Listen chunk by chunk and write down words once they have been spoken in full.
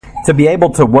to be able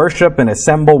to worship and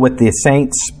assemble with the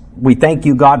saints. We thank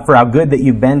you, God, for how good that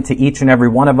you've been to each and every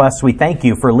one of us. We thank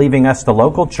you for leaving us the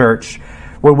local church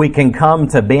where we can come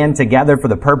to band together for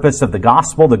the purpose of the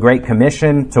gospel, the Great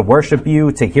Commission, to worship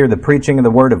you, to hear the preaching of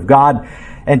the Word of God,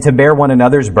 and to bear one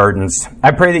another's burdens.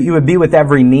 I pray that you would be with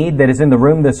every need that is in the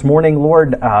room this morning,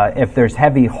 Lord. If there's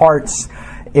heavy hearts,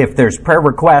 if there's prayer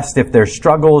requests, if there's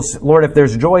struggles, Lord, if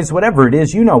there's joys, whatever it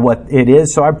is, you know what it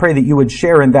is. So I pray that you would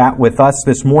share in that with us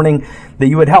this morning, that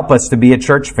you would help us to be a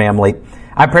church family.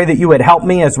 I pray that you would help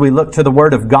me as we look to the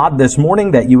Word of God this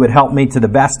morning, that you would help me to the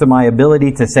best of my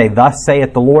ability to say, "Thus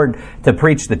saith the Lord," to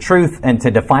preach the truth and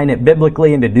to define it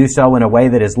biblically and to do so in a way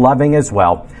that is loving as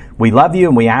well. We love you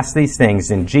and we ask these things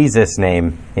in Jesus'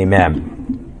 name.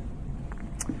 Amen.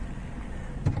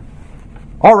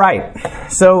 All right,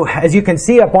 so as you can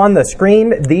see up on the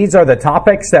screen, these are the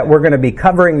topics that we're going to be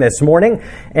covering this morning.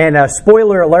 And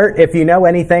spoiler alert, if you know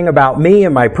anything about me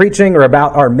and my preaching or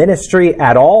about our ministry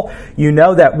at all, you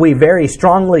know that we very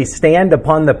strongly stand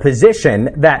upon the position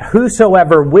that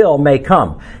whosoever will may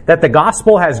come, that the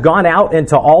gospel has gone out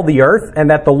into all the earth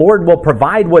and that the Lord will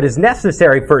provide what is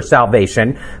necessary for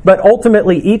salvation, but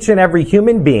ultimately each and every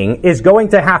human being is going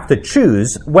to have to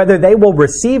choose whether they will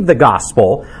receive the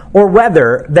gospel or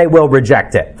whether they will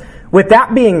reject it. With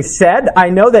that being said, I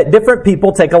know that different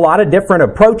people take a lot of different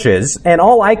approaches, and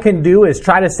all I can do is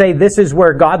try to say this is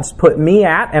where God's put me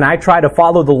at, and I try to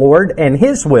follow the Lord and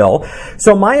His will.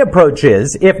 So my approach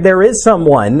is, if there is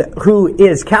someone who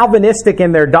is Calvinistic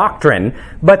in their doctrine,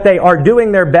 but they are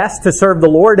doing their best to serve the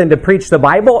Lord and to preach the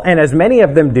Bible, and as many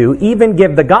of them do, even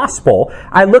give the gospel,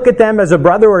 I look at them as a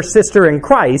brother or sister in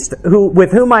Christ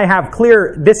with whom I have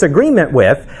clear disagreement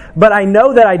with, but I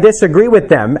know that I disagree with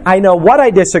them. I know what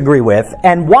I disagree with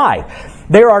and why.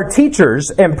 There are teachers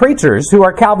and preachers who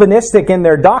are Calvinistic in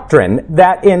their doctrine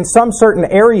that in some certain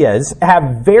areas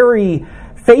have very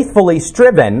faithfully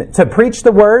striven to preach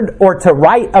the Word or to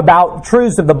write about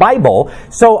truths of the Bible.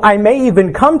 So I may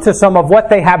even come to some of what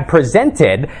they have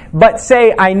presented, but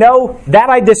say, I know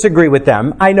that I disagree with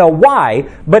them. I know why,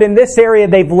 but in this area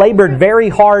they've labored very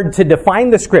hard to define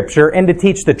the Scripture and to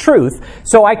teach the truth,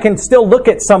 so I can still look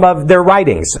at some of their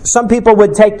writings. Some people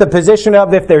would take the position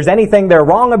of, if there's anything they're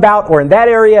wrong about or in that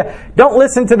area, don't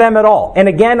listen to them at all. And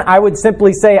again, I would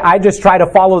simply say, I just try to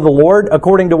follow the Lord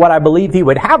according to what I believe He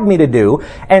would have me to do.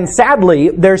 And sadly,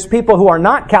 there's people who are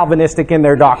not Calvinistic in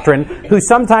their doctrine who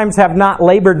sometimes have not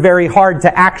labored very hard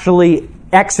to actually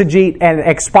exegete and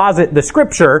exposit the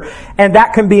Scripture, and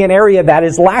that can be an area that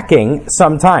is lacking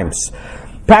sometimes.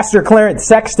 Pastor Clarence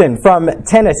Sexton from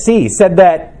Tennessee said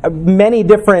that many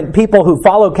different people who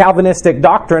follow Calvinistic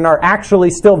doctrine are actually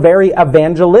still very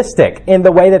evangelistic in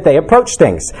the way that they approach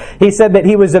things. He said that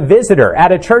he was a visitor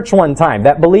at a church one time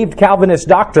that believed Calvinist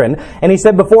doctrine, and he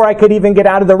said before I could even get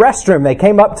out of the restroom, they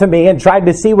came up to me and tried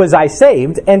to see was I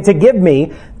saved and to give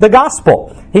me the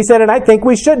gospel. He said, and I think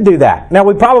we should do that. Now,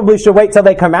 we probably should wait till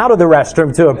they come out of the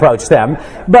restroom to approach them,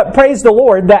 but praise the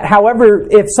Lord that however,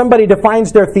 if somebody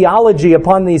defines their theology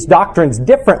upon these doctrines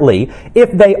differently,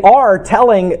 if they are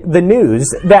telling the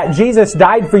news that Jesus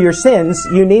died for your sins,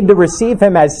 you need to receive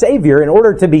Him as Savior in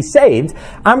order to be saved,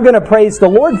 I'm going to praise the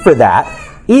Lord for that.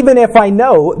 Even if I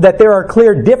know that there are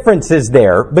clear differences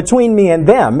there between me and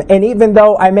them, and even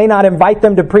though I may not invite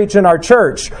them to preach in our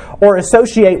church or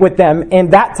associate with them in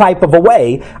that type of a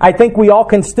way, I think we all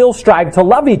can still strive to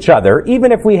love each other,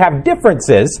 even if we have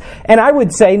differences. And I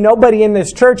would say nobody in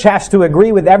this church has to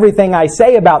agree with everything I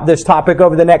say about this topic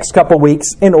over the next couple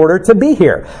weeks in order to be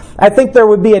here. I think there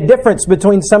would be a difference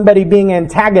between somebody being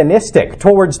antagonistic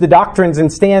towards the doctrines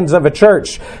and stands of a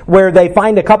church, where they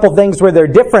find a couple things where they're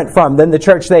different from than the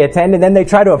church they attend, and then they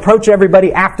try to approach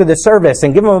everybody after the service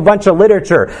and give them a bunch of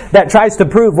literature that tries to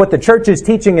prove what the church is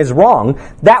teaching is wrong.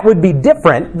 That would be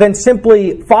different than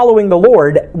simply following the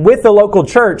Lord with the local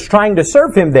church, trying to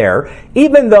serve Him there,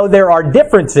 even though there are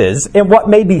differences in what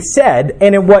may be said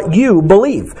and in what you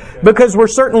believe. Because we're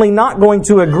certainly not going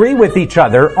to agree with each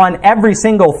other on every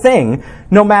single thing,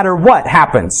 no matter what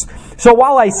happens. So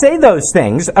while I say those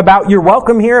things about you're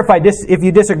welcome here if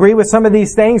you disagree with some of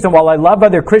these things, and while I love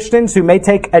other Christians who may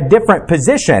take a different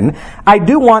position, I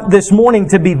do want this morning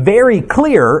to be very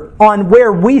clear on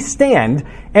where we stand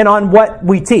and on what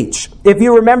we teach. If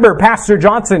you remember Pastor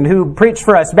Johnson, who preached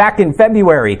for us back in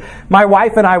February, my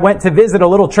wife and I went to visit a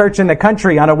little church in the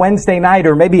country on a Wednesday night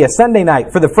or maybe a Sunday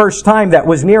night for the first time that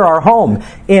was near our home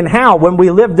in Howe when we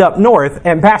lived up north.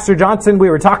 And Pastor Johnson, we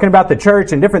were talking about the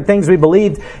church and different things we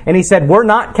believed, and he said, we're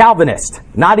not Calvinist,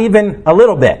 not even a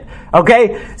little bit.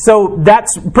 Okay, so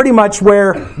that's pretty much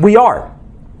where we are.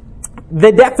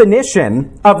 The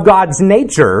definition of God's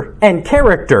nature and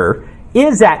character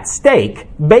is at stake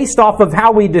based off of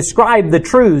how we describe the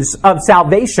truths of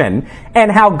salvation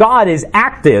and how God is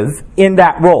active in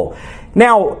that role.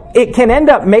 Now, it can end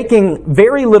up making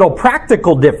very little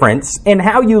practical difference in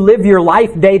how you live your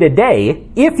life day to day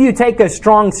if you take a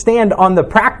strong stand on the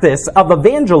practice of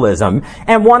evangelism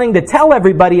and wanting to tell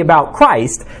everybody about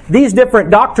Christ. These different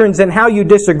doctrines and how you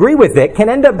disagree with it can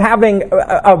end up having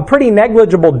a pretty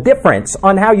negligible difference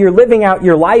on how you're living out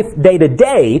your life day to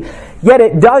day. Yet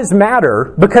it does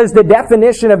matter, because the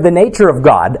definition of the nature of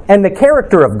God and the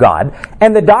character of God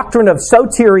and the doctrine of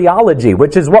soteriology,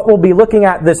 which is what we'll be looking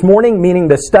at this morning, meaning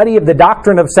the study of the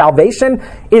doctrine of salvation,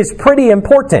 is pretty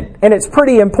important. And it's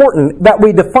pretty important that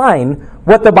we define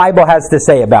what the Bible has to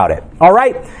say about it. All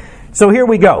right? So here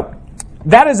we go.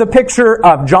 That is a picture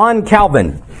of John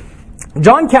Calvin.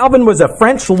 John Calvin was a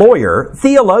French lawyer,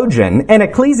 theologian, and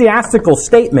ecclesiastical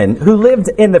statesman who lived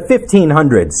in the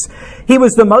 1500s. He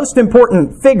was the most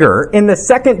important figure in the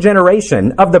second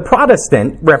generation of the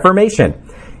Protestant Reformation.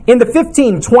 In the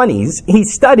 1520s, he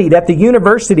studied at the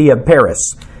University of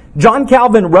Paris. John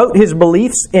Calvin wrote his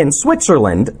beliefs in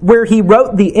Switzerland, where he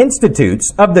wrote the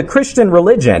Institutes of the Christian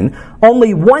Religion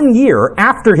only 1 year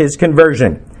after his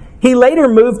conversion. He later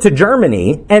moved to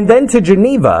Germany and then to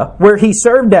Geneva, where he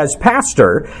served as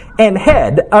pastor and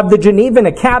head of the Genevan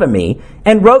Academy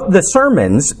and wrote the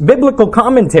sermons, biblical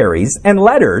commentaries, and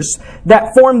letters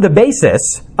that form the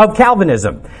basis of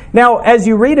Calvinism. Now, as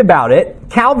you read about it,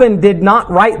 Calvin did not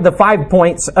write the 5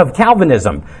 points of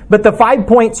Calvinism, but the 5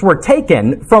 points were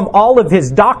taken from all of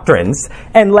his doctrines,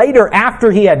 and later,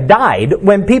 after he had died,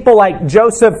 when people like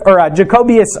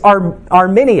Jacobius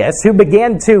Arminius, who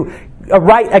began to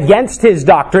write against his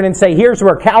doctrine and say, here's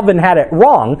where Calvin had it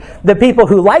wrong, the people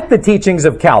who liked the teachings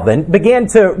of Calvin began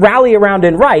to rally around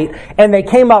and write, and they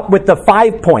came up with the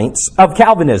 5 points of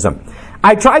Calvinism.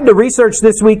 I tried to research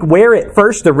this week where it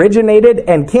first originated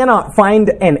and cannot find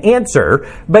an answer,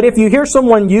 but if you hear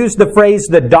someone use the phrase,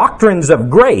 the doctrines of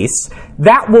grace,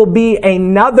 that will be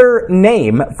another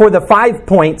name for the 5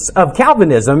 points of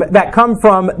Calvinism that come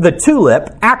from the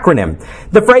TULIP acronym.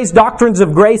 The phrase doctrines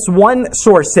of grace, one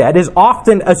source said, is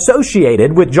often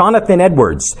associated with Jonathan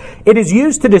Edwards. It is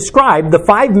used to describe the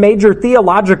 5 major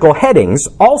theological headings,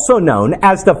 also known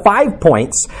as the 5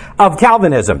 points of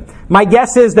Calvinism. My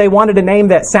guess is they wanted a name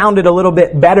that sounded a little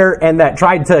bit better and that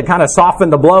tried to kind of soften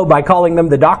the blow by calling them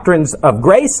the doctrines of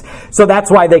grace, so that's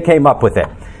why they came up with it.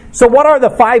 So what are the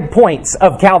 5 points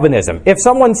of Calvinism? If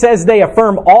someone says they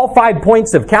affirm all 5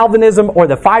 points of Calvinism or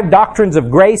the 5 doctrines of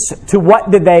grace, to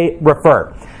what do they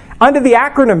refer? Under the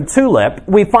acronym TULIP,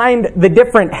 we find the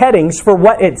different headings for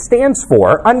what it stands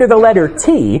for. Under the letter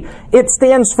T, it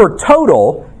stands for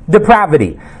total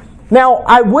depravity. Now,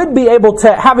 I would be able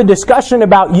to have a discussion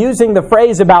about using the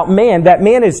phrase about man, that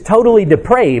man is totally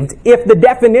depraved, if the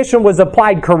definition was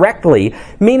applied correctly,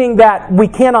 meaning that we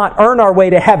cannot earn our way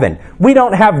to heaven. We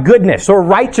don't have goodness or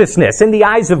righteousness in the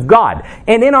eyes of God.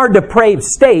 And in our depraved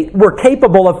state, we're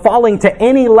capable of falling to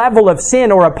any level of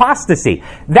sin or apostasy.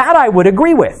 That I would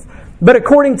agree with. But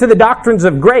according to the doctrines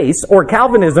of grace, or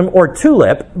Calvinism, or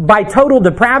TULIP, by total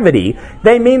depravity,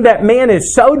 they mean that man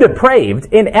is so depraved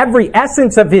in every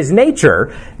essence of his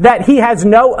nature that he has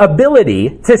no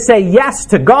ability to say yes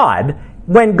to God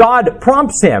when God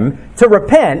prompts him to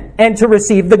repent and to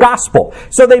receive the gospel.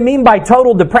 So they mean by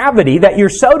total depravity that you're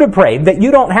so depraved that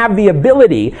you don't have the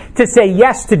ability to say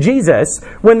yes to Jesus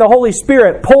when the Holy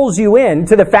Spirit pulls you in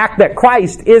to the fact that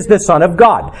Christ is the Son of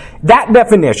God. That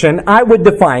definition I would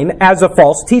define as a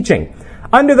false teaching.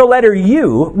 Under the letter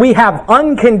U, we have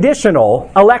unconditional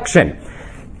election.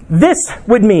 This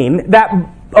would mean that,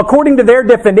 according to their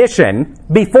definition,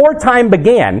 before time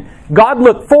began, God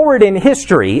looked forward in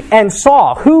history and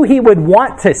saw who he would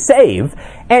want to save,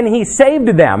 and he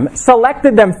saved them,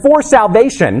 selected them for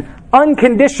salvation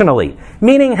unconditionally,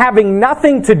 meaning having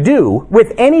nothing to do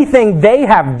with anything they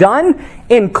have done,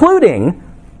 including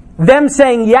them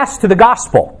saying yes to the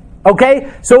gospel.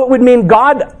 Okay? So it would mean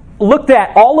God looked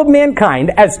at all of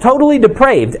mankind as totally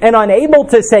depraved and unable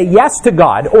to say yes to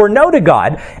God or no to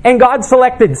God, and God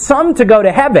selected some to go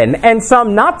to heaven and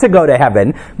some not to go to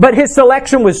heaven, but his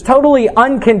selection was totally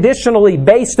unconditionally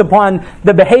based upon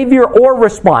the behavior or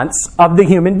response of the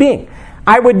human being.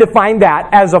 I would define that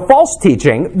as a false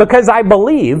teaching, because I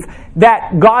believe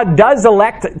that God does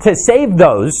elect to save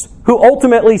those who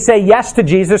ultimately say yes to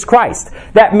Jesus Christ.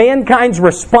 That mankind's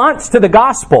response to the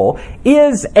gospel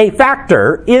is a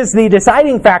factor, is the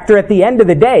deciding factor at the end of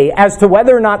the day as to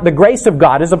whether or not the grace of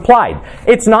God is applied.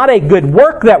 It's not a good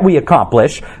work that we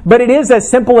accomplish, but it is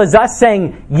as simple as us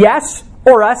saying yes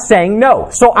or us saying no.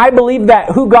 So I believe that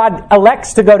who God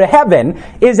elects to go to heaven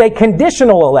is a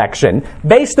conditional election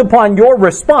based upon your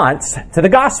response to the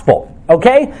gospel.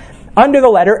 Okay? Under the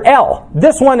letter L.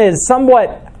 This one is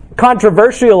somewhat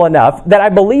controversial enough that I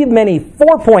believe many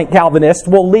four-point Calvinists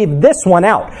will leave this one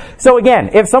out. So again,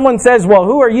 if someone says, well,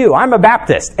 who are you? I'm a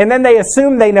Baptist. And then they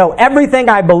assume they know everything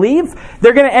I believe,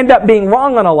 they're going to end up being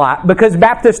wrong on a lot because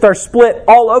Baptists are split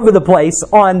all over the place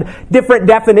on different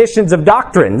definitions of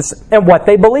doctrines and what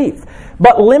they believe.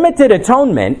 But limited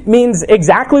atonement means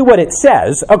exactly what it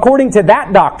says. According to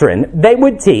that doctrine, they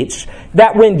would teach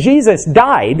that when Jesus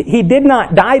died, He did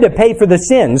not die to pay for the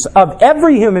sins of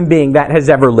every human being that has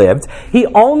ever lived. He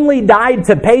only died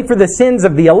to pay for the sins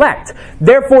of the elect.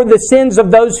 Therefore, the sins of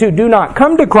those who do not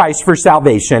come to Christ for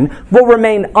salvation will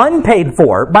remain unpaid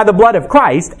for by the blood of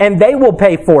Christ, and they will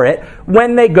pay for it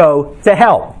when they go to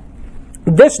hell.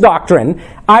 This doctrine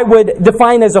I would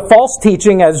define as a false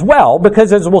teaching as well,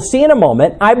 because as we'll see in a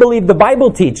moment, I believe the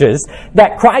Bible teaches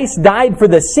that Christ died for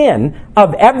the sin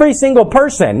of every single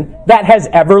person that has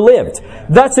ever lived.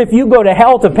 Thus, if you go to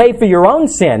hell to pay for your own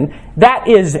sin, that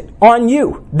is on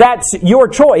you. That's your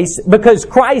choice, because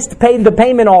Christ paid the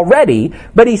payment already,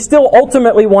 but He still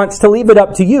ultimately wants to leave it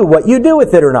up to you what you do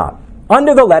with it or not.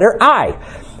 Under the letter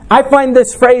I find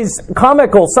this phrase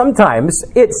comical sometimes.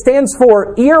 It stands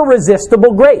for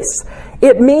irresistible grace.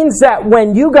 It means that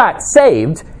when you got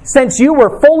saved, since you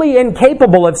were fully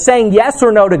incapable of saying yes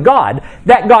or no to God,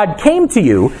 that God came to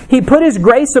you, He put His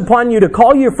grace upon you to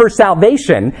call you for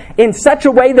salvation in such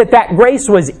a way that that grace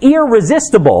was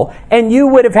irresistible, and you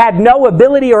would have had no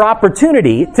ability or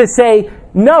opportunity to say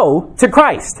no to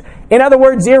Christ. In other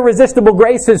words, irresistible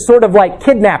grace is sort of like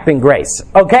kidnapping grace,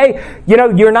 okay? You know,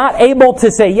 you're not able to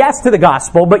say yes to the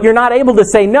gospel, but you're not able to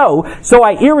say no, so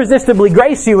I irresistibly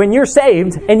grace you and you're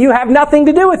saved, and you have nothing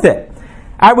to do with it.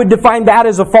 I would define that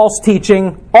as a false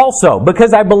teaching also,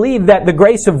 because I believe that the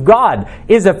grace of God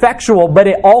is effectual, but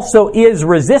it also is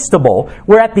resistible,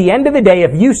 where at the end of the day,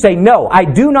 if you say, no, I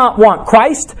do not want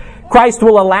Christ, Christ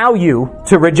will allow you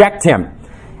to reject Him.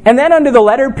 And then under the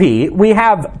letter P, we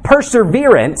have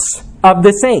perseverance of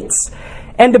the saints.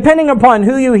 And depending upon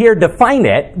who you hear define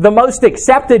it, the most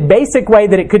accepted basic way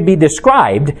that it could be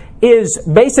described is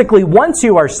basically once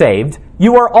you are saved,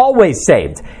 you are always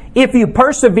saved. If you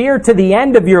persevere to the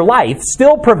end of your life,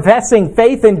 still professing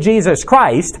faith in Jesus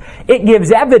Christ, it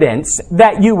gives evidence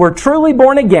that you were truly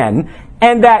born again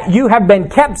and that you have been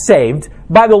kept saved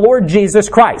by the Lord Jesus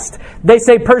Christ. They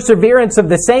say perseverance of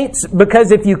the saints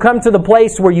because if you come to the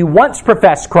place where you once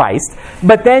professed Christ,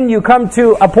 but then you come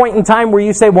to a point in time where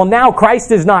you say, well, now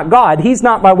Christ is not God, He's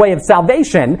not my way of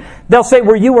salvation, they'll say,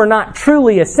 well, you were not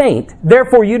truly a saint,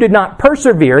 therefore you did not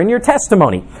persevere in your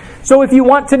testimony. So if you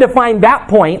want to define that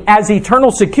point as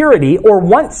eternal security, or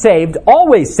once saved,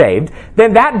 always saved,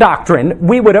 then that doctrine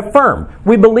we would affirm.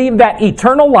 We believe that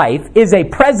eternal life is a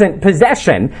present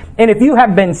possession, and if you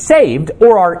have been saved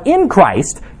or are in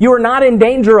Christ, you are not in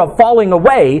danger of falling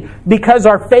away because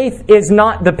our faith is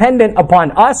not dependent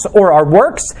upon us or our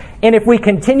works, and if we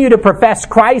continue to profess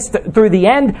Christ through the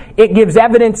end, it gives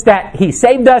evidence that He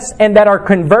saved us and that our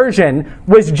conversion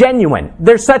was genuine.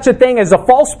 There's such a thing as a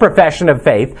false profession of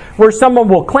faith, where someone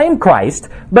will claim Christ,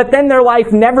 but then their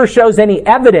life never shows any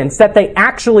evidence that they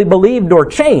actually believed or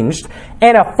changed,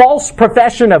 and a false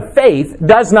profession of faith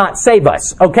does not save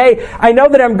us, okay? I know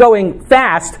that I'm going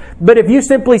fast, but if you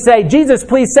simply say, Jesus,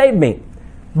 please save me,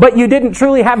 but you didn't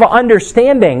truly have an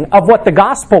understanding of what the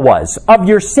gospel was, of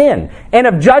your sin, and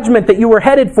of judgment that you were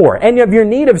headed for, and of your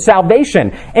need of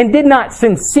salvation, and did not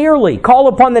sincerely call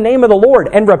upon the name of the Lord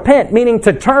and repent, meaning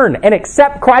to turn and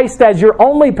accept Christ as your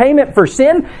only payment for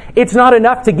sin, it's not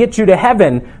enough to get you to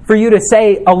heaven for you to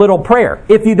say a little prayer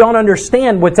if you don't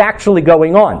understand what's actually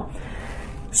going on.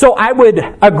 So I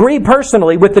would agree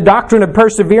personally with the doctrine of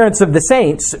perseverance of the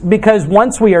saints, because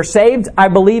once we are saved, I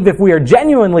believe if we are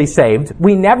genuinely saved,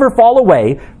 we never fall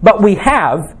away, but we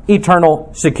have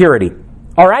eternal security.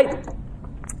 All right?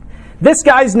 This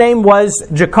guy's name was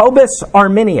Jacobus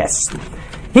Arminius.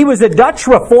 He was a Dutch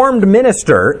Reformed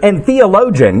minister and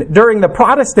theologian during the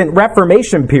Protestant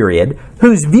Reformation period,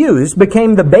 whose views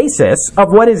became the basis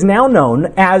of what is now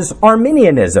known as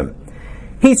Arminianism.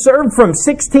 He served from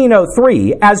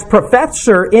 1603 as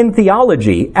professor in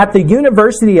theology at the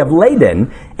University of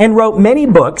Leiden and wrote many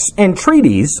books and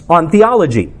treatises on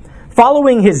theology.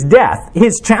 Following his death,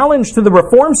 his challenge to the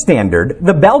Reform standard,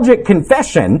 the Belgic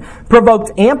Confession,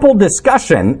 provoked ample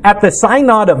discussion at the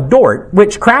Synod of Dort,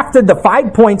 which crafted the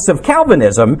 5 points of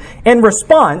Calvinism in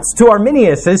response to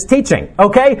Arminius' teaching.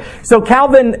 Okay? So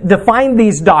Calvin defined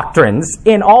these doctrines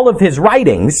in all of his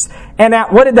writings, and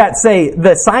what did that say?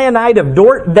 The Synod of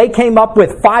Dort, they came up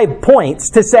with 5 points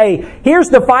to say, here's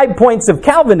the 5 points of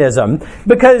Calvinism,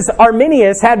 because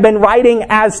Arminius had been writing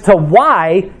as to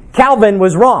why Calvin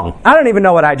was wrong. I don't even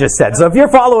know what I just said. So if you're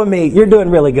following me, you're doing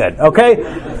really good, okay?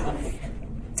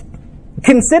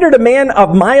 Considered a man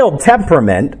of mild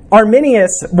temperament,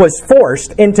 Arminius was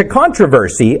forced into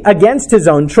controversy against his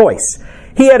own choice.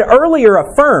 He had earlier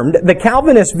affirmed the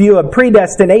Calvinist view of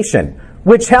predestination,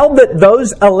 which held that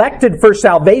those elected for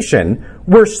salvation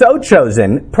were so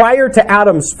chosen prior to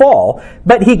Adam's fall,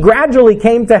 but he gradually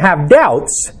came to have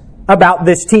doubts about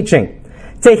this teaching.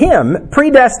 To him,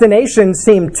 predestination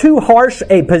seemed too harsh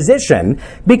a position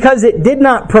because it did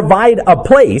not provide a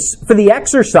place for the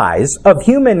exercise of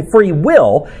human free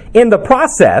will in the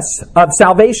process of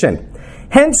salvation.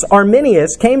 Hence,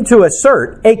 Arminius came to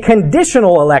assert a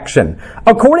conditional election,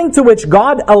 according to which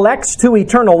God elects to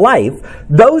eternal life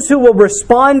those who will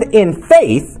respond in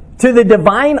faith to the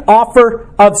divine offer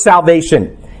of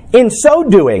salvation. In so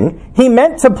doing, he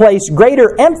meant to place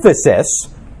greater emphasis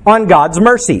on God's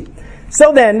mercy.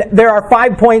 So then, there are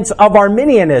 5 points of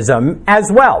Arminianism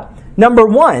as well. Number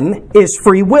 1 is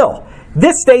free will.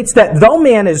 This states that though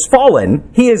man is fallen,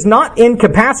 he is not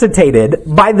incapacitated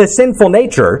by the sinful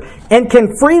nature and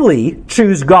can freely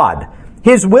choose God.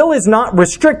 His will is not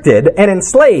restricted and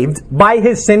enslaved by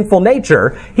his sinful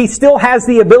nature. He still has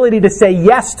the ability to say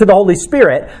yes to the Holy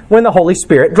Spirit when the Holy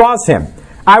Spirit draws him.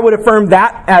 I would affirm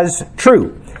that as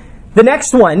true. The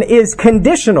next one is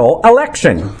conditional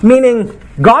election, meaning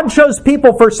God chose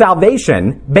people for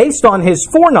salvation based on his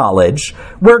foreknowledge,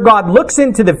 where God looks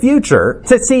into the future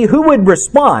to see who would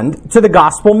respond to the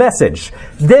gospel message.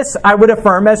 This I would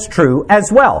affirm as true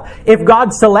as well. If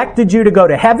God selected you to go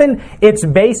to heaven, it's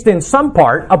based in some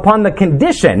part upon the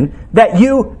condition that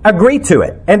you agree to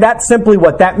it. And that's simply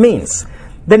what that means.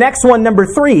 The next one, number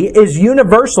 3, is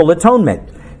universal atonement.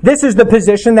 This is the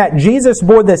position that Jesus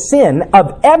bore the sin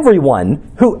of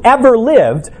everyone who ever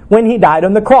lived when he died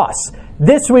on the cross.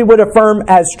 This we would affirm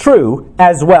as true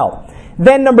as well.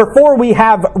 Then number 4, we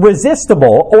have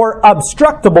resistible or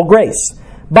obstructable grace.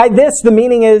 By this, the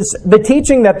meaning is the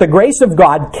teaching that the grace of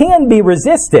God can be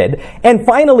resisted and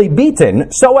finally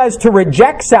beaten so as to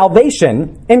reject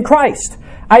salvation in Christ.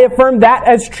 I affirm that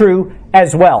as true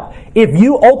as well. If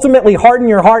you ultimately harden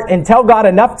your heart and tell God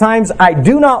enough times, I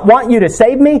do not want you to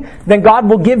save me, then God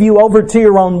will give you over to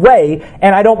your own way,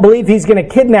 and I don't believe he's going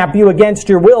to kidnap you against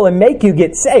your will and make you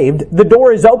get saved. The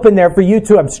door is open there for you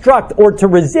to obstruct or to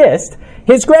resist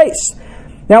his grace.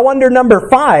 Now, under number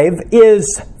 5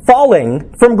 is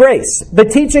falling from grace. The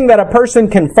teaching that a person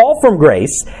can fall from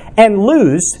grace and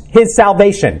lose his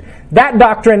salvation. That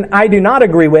doctrine I do not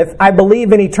agree with. I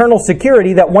believe in eternal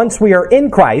security, that once we are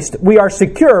in Christ, we are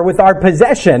secure with our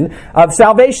possession of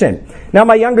salvation. Now,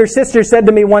 my younger sister said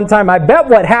to me one time, I bet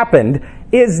what happened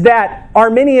is that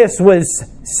Arminius was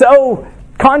so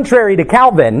contrary to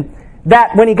Calvin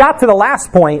that when he got to the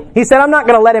last point, he said, I'm not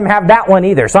going to let him have that one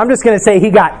either. So I'm just going to say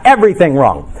he got everything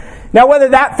wrong. Now, whether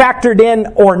that factored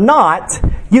in or not,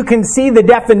 you can see the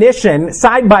definition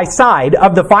side by side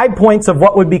of the 5 points of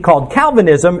what would be called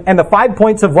Calvinism and the 5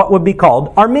 points of what would be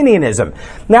called Arminianism.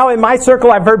 Now, in my circle,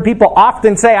 I've heard people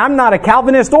often say, I'm not a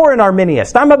Calvinist or an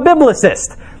Arminianist. I'm a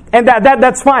biblicist. And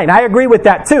that's fine. I agree with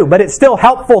that too. But it's still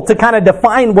helpful to kind of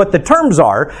define what the terms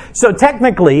are. So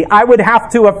technically, I would have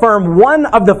to affirm 1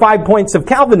 of the 5 points of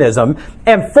Calvinism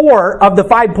and 4 of the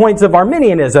 5 points of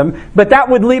Arminianism. But that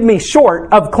would leave me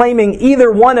short of claiming either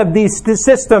one of these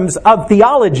systems of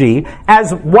theology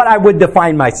as what I would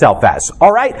define myself as.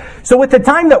 All right? So with the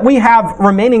time that we have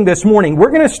remaining this morning,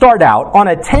 we're going to start out on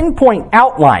a 10-point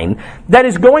outline that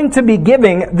is going to be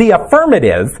giving the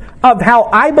affirmative of how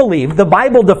I believe the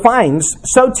Bible defines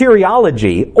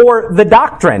soteriology, or the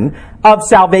doctrine of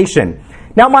salvation.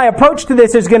 Now, my approach to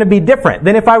this is going to be different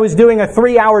than if I was doing a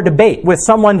 3-hour debate with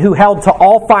someone who held to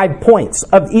all 5 points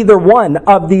of either one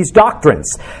of these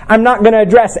doctrines. I'm not going to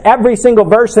address every single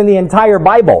verse in the entire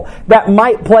Bible that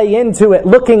might play into it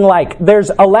looking like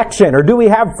there's election or do we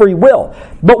have free will.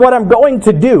 But what I'm going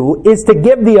to do is to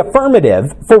give the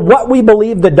affirmative for what we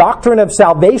believe the doctrine of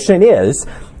salvation is,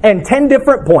 and 10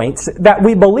 different points that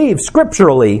we believe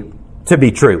scripturally to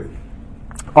be true.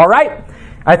 All right?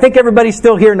 I think everybody's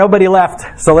still here. Nobody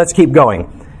left. So let's keep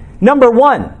going. Number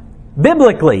 1,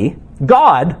 biblically,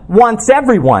 God wants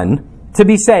everyone to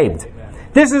be saved.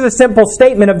 This is a simple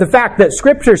statement of the fact that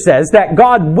Scripture says that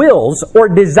God wills or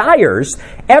desires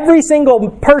every single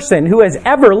person who has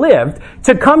ever lived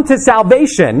to come to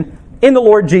salvation in the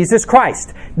Lord Jesus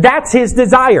Christ. That's His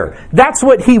desire. That's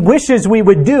what He wishes we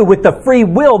would do with the free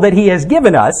will that He has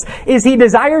given us, is He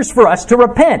desires for us to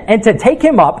repent and to take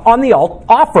Him up on the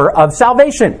offer of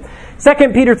salvation.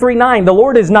 2 Peter 3:9, the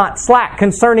Lord is not slack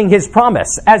concerning His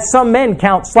promise, as some men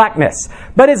count slackness,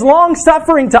 but is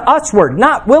long-suffering to usward,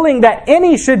 not willing that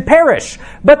any should perish,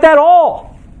 but that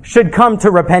all should come to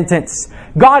repentance.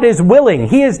 God is willing,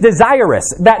 He is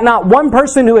desirous that not one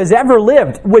person who has ever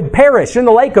lived would perish in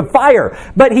the lake of fire,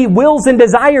 but He wills and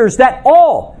desires that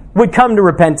all would come to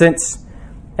repentance.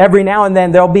 Every now and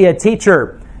then there'll be a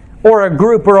teacher or a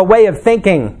group or a way of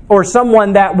thinking or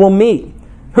someone that will meet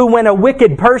who, when a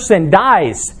wicked person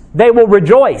dies, they will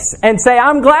rejoice and say,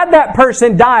 I'm glad that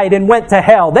person died and went to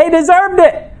hell. They deserved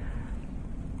it.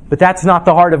 But that's not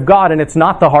the heart of God, and it's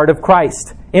not the heart of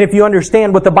Christ. And if you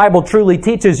understand what the Bible truly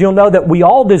teaches, you'll know that we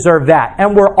all deserve that,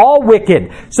 and we're all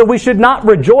wicked. So we should not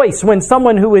rejoice when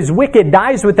someone who is wicked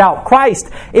dies without Christ.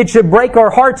 It should break our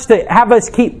hearts to have us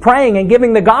keep praying and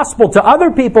giving the gospel to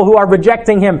other people who are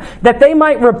rejecting Him, that they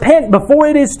might repent before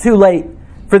it is too late.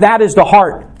 For that is the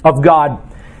heart of God.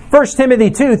 1 Timothy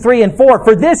 2:3-4,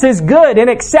 for this is good and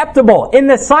acceptable in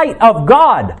the sight of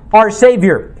God, our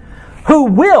Savior, who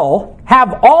will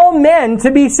have all men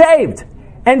to be saved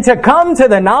and to come to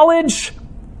the knowledge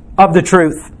of the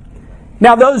truth.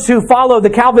 Now, those who follow the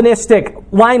Calvinistic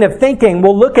line of thinking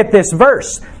will look at this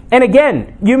verse. And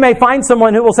again, you may find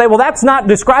someone who will say, well, that's not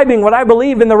describing what I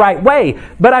believe in the right way.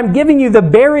 But I'm giving you the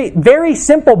very, very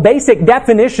simple, basic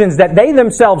definitions that they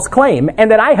themselves claim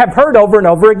and that I have heard over and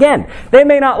over again. They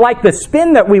may not like the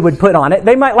spin that we would put on it.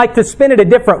 They might like to spin it a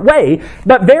different way.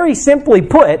 But very simply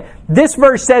put, this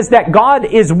verse says that God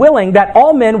is willing that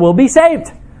all men will be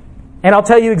saved. And I'll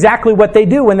tell you exactly what they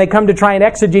do when they come to try and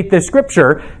exegete this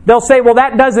scripture. They'll say, well,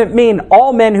 that doesn't mean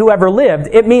all men who ever lived.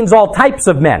 It means all types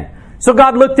of men. So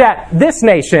God looked at this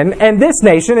nation and this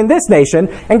nation and this nation,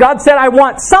 and God said, I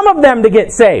want some of them to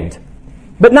get saved,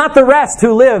 but not the rest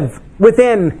who live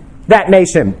within that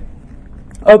nation.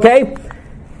 Okay?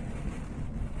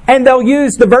 And they'll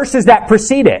use the verses that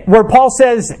precede it, where Paul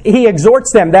says he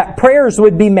exhorts them that prayers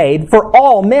would be made for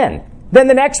all men. Then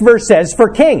the next verse says, for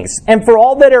kings and for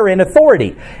all that are in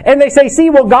authority. And they say, see,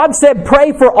 well, God said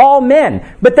pray for all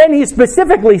men. But then He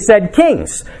specifically said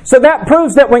kings. So that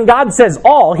proves that when God says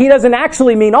all, He doesn't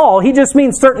actually mean all. He just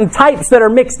means certain types that are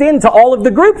mixed into all of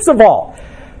the groups of all.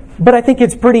 But I think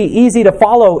it's pretty easy to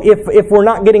follow if we're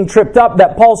not getting tripped up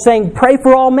that Paul's saying pray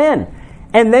for all men.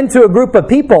 And then to a group of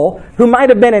people who might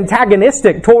have been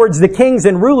antagonistic towards the kings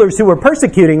and rulers who were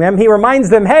persecuting them, he reminds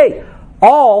them, hey,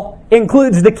 all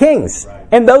includes the kings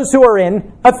and those who are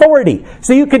in authority.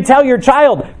 So you could tell your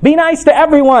child, be nice to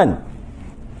everyone.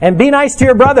 And be nice to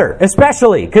your brother,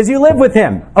 especially, because you live with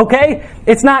him. Okay?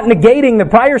 It's not negating the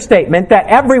prior statement that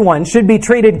everyone should be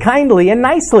treated kindly and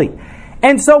nicely.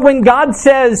 And so when God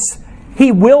says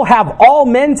He will have all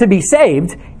men to be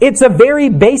saved, it's a very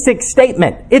basic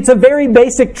statement. It's a very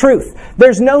basic truth.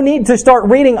 There's no need to start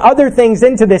reading other things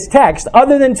into this text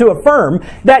other than to affirm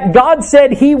that God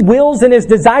said He wills and is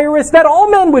desirous that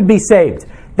all men would be saved.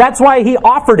 That's why He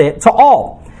offered it to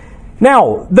all.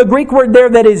 Now, the Greek word there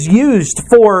that is used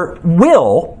for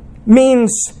will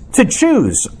means to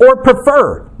choose or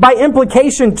prefer, by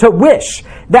implication to wish.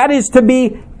 That is to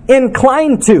be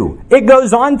inclined to. It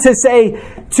goes on to say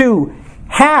to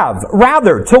have,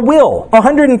 rather, to will.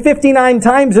 159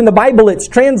 times in the Bible it's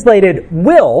translated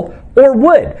will or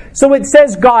would. So it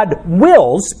says God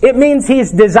wills. It means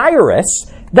He's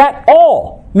desirous that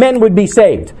all men would be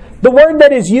saved. The word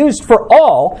that is used for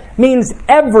all means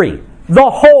every, the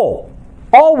whole,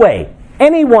 always,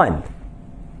 anyone,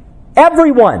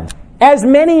 everyone, as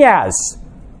many as,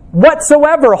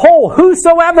 whatsoever, whole,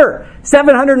 whosoever.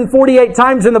 748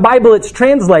 times in the Bible it's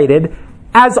translated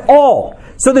as all.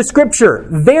 So the scripture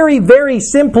very, very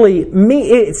simply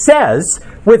it says,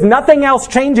 with nothing else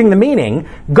changing the meaning,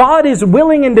 God is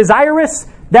willing and desirous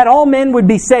that all men would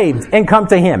be saved and come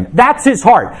to Him. That's His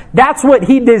heart. That's what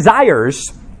He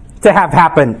desires to have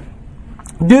happen.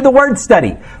 Do the word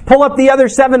study. Pull up the other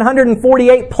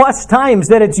 748 plus times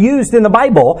that it's used in the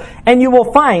Bible, and you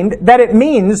will find that it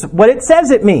means what it says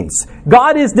it means.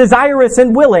 God is desirous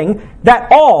and willing that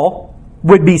all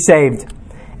would be saved.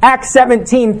 Acts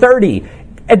 17:30.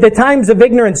 At the times of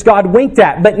ignorance God winked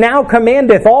at, but now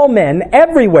commandeth all men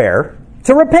everywhere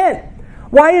to repent.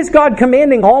 Why is God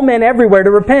commanding all men everywhere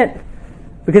to repent?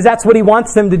 Because that's what He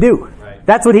wants them to do. Right.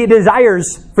 That's what He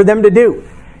desires for them to do.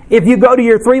 If you go to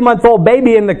your 3-month-old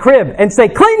baby in the crib and say,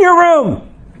 clean your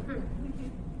room,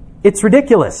 It's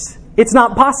ridiculous. It's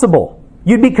not possible.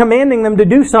 You'd be commanding them to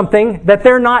do something that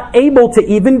they're not able to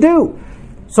even do.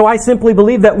 So I simply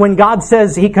believe that when God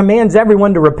says He commands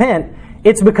everyone to repent,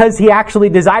 it's because He actually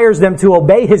desires them to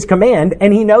obey His command,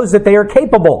 and He knows that they are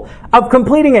capable of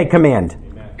completing a command.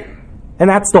 Amen. And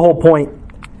that's the whole point.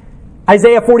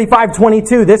 Isaiah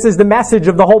 45:22, this is the message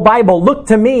of the whole Bible. Look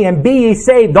to me and be ye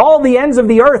saved, all the ends of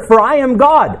the earth, for I am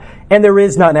God, and there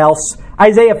is none else.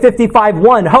 Isaiah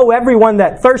 55:1, Ho, everyone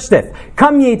that thirsteth,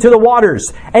 come ye to the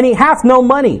waters, and he hath no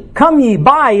money. Come ye,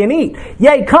 buy and eat.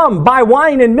 Yea, come, buy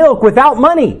wine and milk without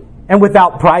money and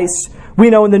without price. We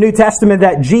know in the New Testament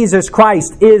that Jesus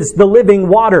Christ is the living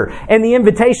water, and the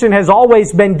invitation has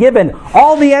always been given.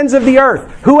 All the ends of the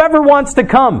earth, whoever wants to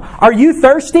come. Are you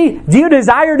thirsty? Do you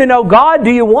desire to know God?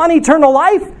 Do you want eternal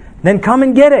life? Then come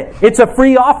and get it. It's a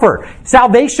free offer.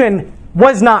 Salvation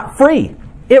was not free.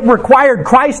 It required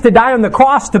Christ to die on the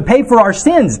cross to pay for our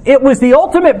sins. It was the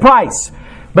ultimate price.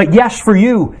 But yes, for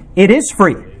you, it is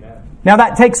free. Now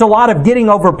that takes a lot of getting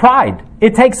over pride.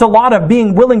 It takes a lot of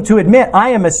being willing to admit, I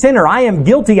am a sinner, I am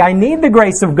guilty, I need the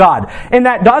grace of God. And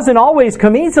that doesn't always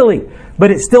come easily.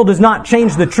 But it still does not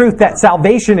change the truth that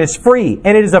salvation is free.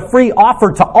 And it is a free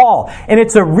offer to all. And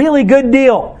it's a really good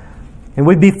deal. And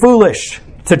we'd be foolish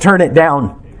to turn it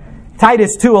down.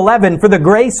 Titus 2:11, For the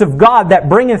grace of God that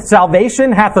bringeth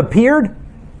salvation hath appeared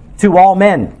to all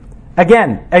men.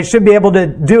 Again, I should be able to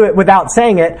do it without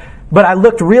saying it, but I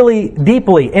looked really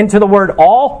deeply into the word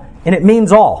all, and it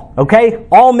means all, okay?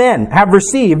 All men have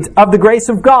received of the grace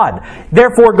of God.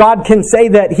 Therefore, God can say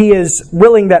that He is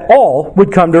willing that all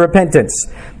would come to repentance.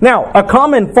 Now, a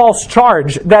common false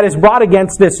charge that is brought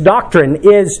against this doctrine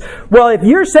is, well, if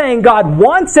you're saying God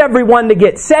wants everyone to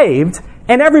get saved,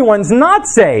 and everyone's not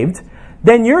saved,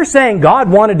 then you're saying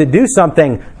God wanted to do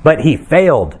something, but He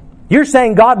failed. You're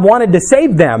saying God wanted to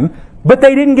save them, but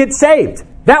they didn't get saved.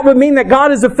 That would mean that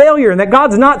God is a failure and that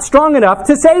God's not strong enough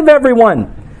to save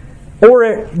everyone.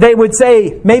 Or they would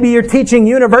say, maybe you're teaching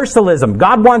universalism.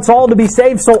 God wants all to be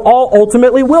saved, so all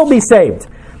ultimately will be saved.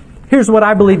 Here's what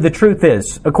I believe the truth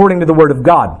is, according to the Word of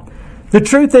God. The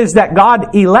truth is that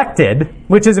God elected,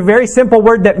 which is a very simple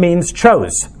word that means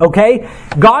chose, okay?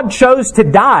 God chose to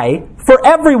die for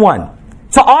everyone,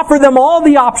 to offer them all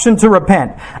the option to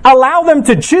repent, allow them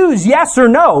to choose yes or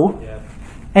no,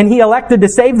 and He elected to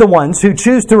save the ones who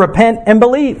choose to repent and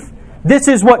believe. This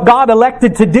is what God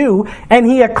elected to do, and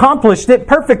He accomplished it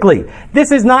perfectly.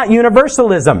 This is not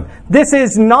universalism. This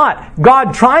is not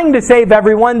God trying to save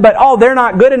everyone, but, oh, they're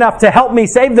not good enough to help me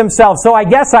save themselves, so I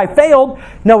guess I failed.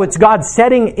 No, it's God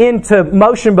setting into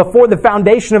motion before the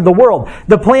foundation of the world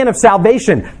the plan of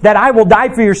salvation, that I will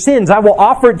die for your sins. I will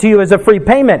offer it to you as a free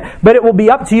payment, but it will be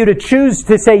up to you to choose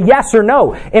to say yes or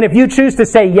no. And if you choose to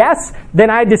say yes, then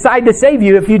I decide to save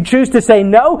you. If you choose to say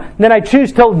no, then I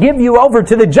choose to give you over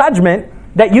to the judgment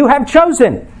that you have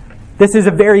chosen. This is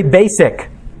a very basic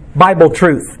Bible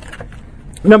truth.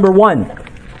 Number one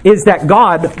is that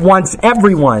God wants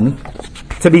everyone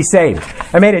to be saved.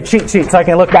 I made a cheat sheet so I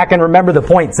can look back and remember the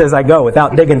points as I go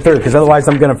without digging through, because otherwise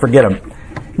I'm going to forget them.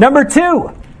 Number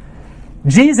two,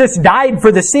 Jesus died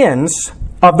for the sins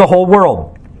of the whole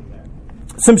world.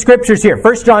 Some scriptures here.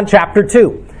 1 John chapter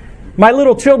 2. My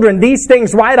little children, these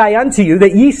things write I unto you,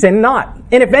 that ye sin not.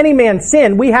 And if any man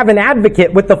sin, we have an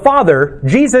advocate with the Father,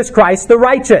 Jesus Christ the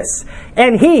righteous.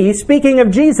 And He, speaking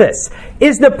of Jesus,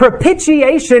 is the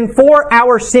propitiation for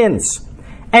our sins.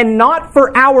 And not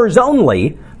for ours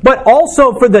only, but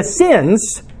also for the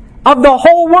sins of the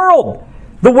whole world.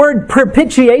 The word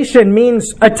propitiation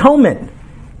means atonement,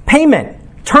 payment,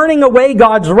 turning away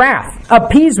God's wrath,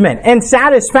 appeasement, and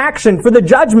satisfaction for the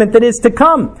judgment that is to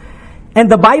come. And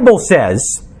the Bible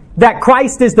says that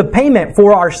Christ is the payment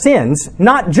for our sins,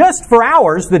 not just for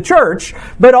ours, the church,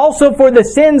 but also for the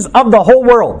sins of the whole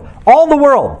world, all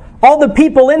the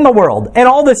people in the world, and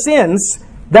all the sins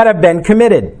that have been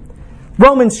committed.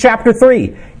 Romans chapter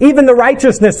 3, even the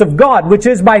righteousness of God, which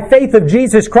is by faith of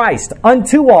Jesus Christ,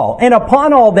 unto all, and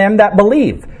upon all them that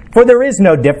believe. For there is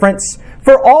no difference.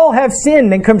 For all have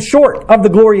sinned and come short of the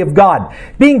glory of God,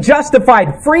 being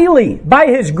justified freely by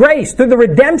His grace through the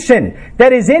redemption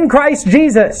that is in Christ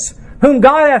Jesus, whom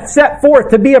God hath set forth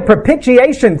to be a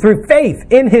propitiation through faith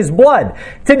in His blood,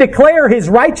 to declare His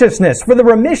righteousness for the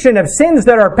remission of sins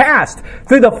that are past,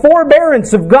 through the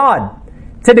forbearance of God,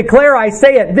 to declare, I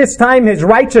say at this time, His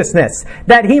righteousness,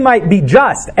 that He might be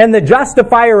just, and the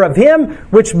justifier of him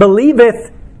which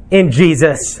believeth in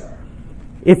Jesus.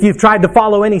 If you've tried to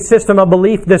follow any system of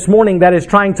belief this morning that is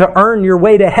trying to earn your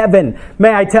way to heaven,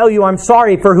 may I tell you, I'm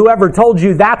sorry for whoever told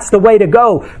you that's the way to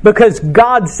go, because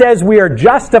God says we are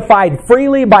justified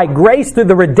freely by grace through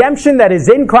the redemption that is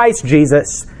in Christ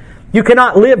Jesus. You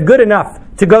cannot live good enough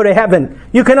to go to heaven.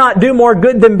 You cannot do more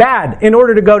good than bad in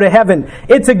order to go to heaven.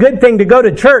 It's a good thing to go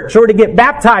to church or to get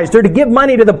baptized or to give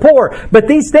money to the poor, but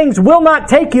these things will not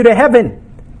take you to heaven.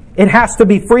 It has to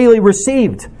be freely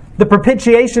received. The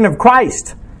propitiation of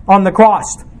Christ on the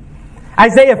cross.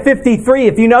 Isaiah 53,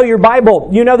 if you know your Bible,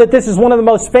 you know that this is one of the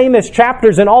most famous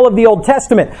chapters in all of the Old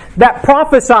Testament that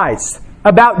prophesies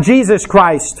about Jesus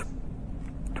Christ.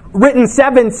 Written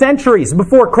 7 centuries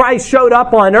before Christ showed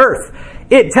up on earth.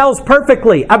 It tells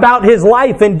perfectly about His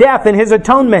life and death and His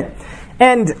atonement.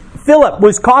 And Philip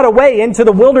was caught away into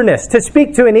the wilderness to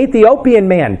speak to an Ethiopian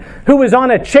man who was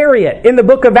on a chariot in the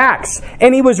book of Acts.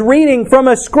 And he was reading from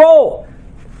a scroll.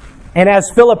 And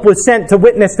as Philip was sent to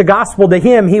witness the gospel to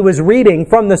him, he was reading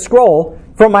from the scroll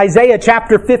from Isaiah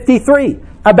chapter 53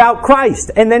 about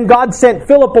Christ. And then God sent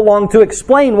Philip along to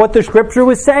explain what the scripture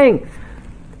was saying.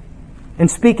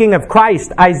 And speaking of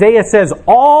Christ, Isaiah says,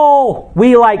 all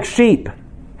we like sheep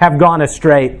have gone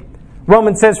astray.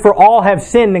 Romans says, for all have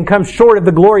sinned and come short of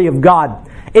the glory of God.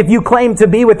 If you claim to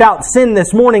be without sin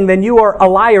this morning, then you are a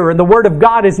liar, and the word of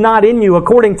God is not in you,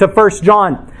 according to 1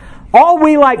 John. All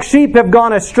we like sheep have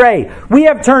gone astray. We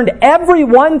have turned every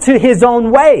one to his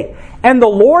own way, and the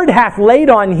Lord hath laid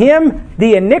on him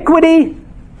the iniquity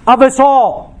of us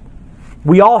all.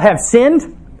 We all have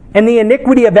sinned, and the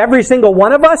iniquity of every single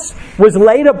one of us was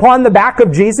laid upon the back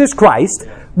of Jesus Christ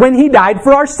when He died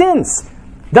for our sins.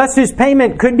 Thus His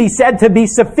payment could be said to be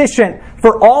sufficient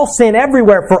for all sin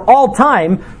everywhere, for all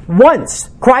time,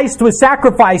 once Christ was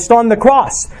sacrificed on the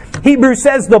cross. Hebrews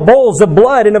says the bulls of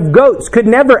blood and of goats could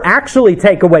never actually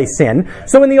take away sin.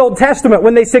 So in the Old Testament,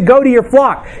 when they said, go to your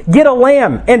flock, get a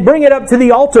lamb and bring it up to the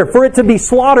altar for it to be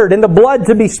slaughtered and the blood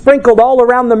to be sprinkled all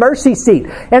around the mercy seat.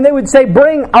 And they would say,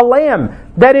 bring a lamb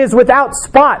that is without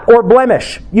spot or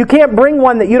blemish. You can't bring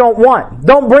one that you don't want.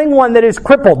 Don't bring one that is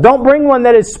crippled. Don't bring one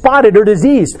that is spotted or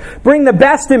diseased. Bring the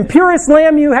best and purest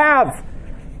lamb you have.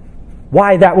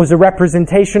 Why? That was a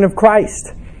representation of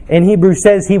Christ. And Hebrews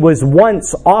says He was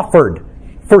once offered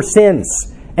for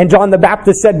sins. And John the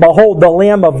Baptist said, behold, the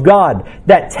Lamb of God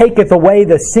that taketh away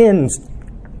the sins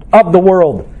of the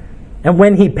world. And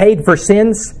when He paid for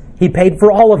sins, He paid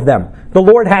for all of them. The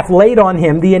Lord hath laid on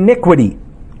Him the iniquity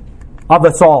of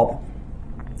us all.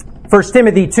 1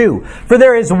 Timothy 2, for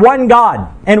there is one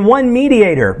God and one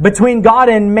mediator between God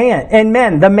and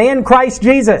men, the man Christ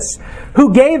Jesus,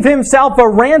 who gave Himself a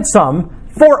ransom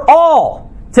for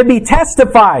all to be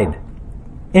testified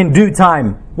in due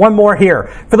time. One more here.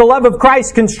 For the love of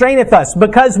Christ constraineth us,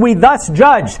 because we thus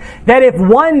judge that if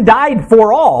one died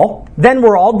for all, then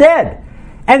we're all dead.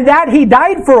 And that He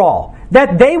died for all,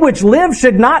 that they which live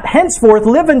should not henceforth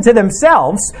live unto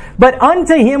themselves, but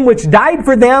unto Him which died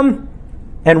for them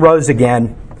and rose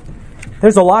again.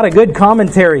 There's a lot of good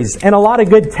commentaries and a lot of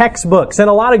good textbooks and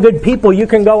a lot of good people you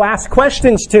can go ask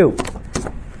questions to.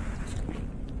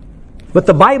 But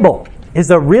the Bible is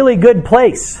a really good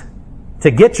place to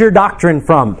get your doctrine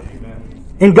from.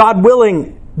 And God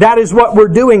willing, that is what we're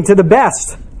doing to the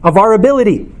best of our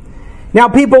ability. Now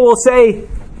people will say,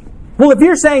 well, if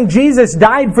you're saying Jesus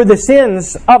died for the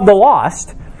sins of the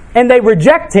lost, and they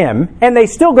reject Him, and they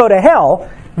still go to hell,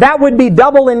 that would be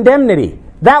double indemnity.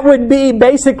 That would be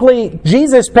basically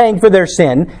Jesus paying for their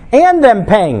sin and them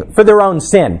paying for their own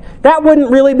sin. That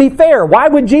wouldn't really be fair. Why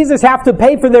would Jesus have to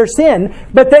pay for their sin,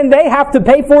 but then they have to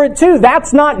pay for it too?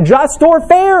 That's not just or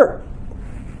fair.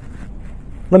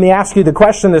 Let me ask you the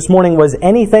question this morning, was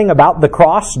anything about the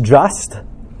cross just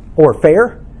or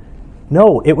fair?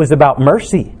 No, it was about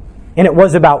mercy. And it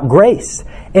was about grace.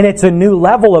 And it's a new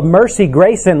level of mercy,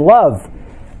 grace, and love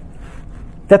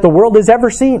that the world has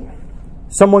ever seen.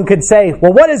 Someone could say,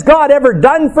 well, what has God ever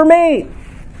done for me?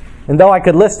 And though I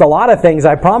could list a lot of things,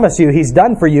 I promise you He's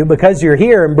done for you because you're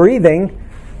here and breathing.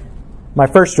 My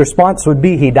first response would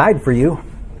be, He died for you.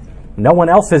 No one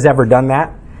else has ever done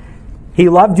that. He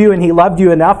loved you, and He loved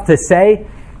you enough to say,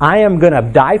 I am going to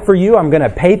die for you. I'm going to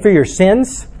pay for your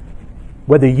sins,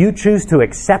 whether you choose to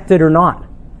accept it or not.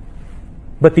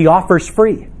 But the offer's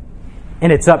free,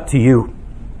 and it's up to you.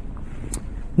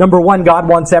 Number 1, God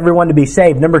wants everyone to be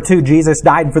saved. Number 2, Jesus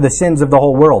died for the sins of the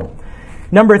whole world.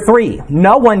 Number 3,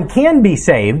 no one can be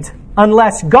saved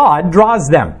unless God draws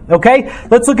them. Okay?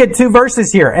 Let's look at 2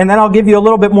 verses here, and then I'll give you a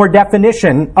little bit more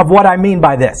definition of what I mean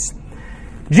by this.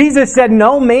 Jesus said,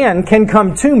 no man can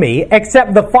come to me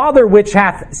except the Father which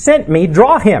hath sent me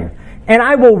draw him, and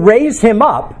I will raise him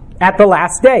up at the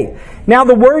last day. Now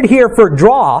the word here for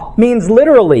draw means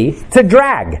literally to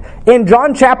drag. In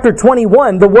John chapter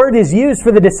 21, the word is used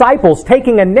for the disciples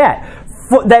taking a net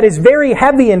that is very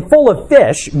heavy and full of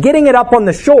fish, getting it up on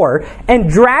the shore, and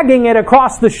dragging it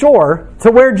across the shore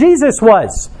to where Jesus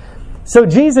was. So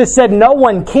Jesus said no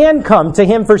one can come to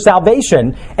him for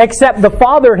salvation except the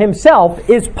Father himself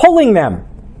is pulling them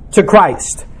to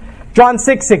Christ. John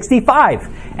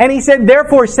 6:65. And he said,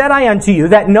 therefore said I unto you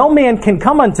that no man can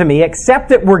come unto me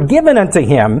except it were given unto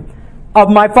him of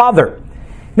my Father.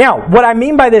 Now, what I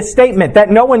mean by this statement, that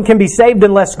no one can be saved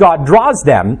unless God draws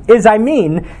them, is I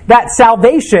mean that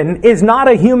salvation is not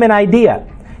a human idea.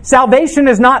 Salvation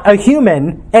is not a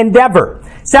human endeavor.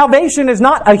 Salvation is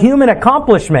not a human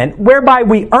accomplishment whereby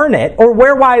we earn it or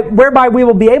whereby we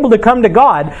will be able to come to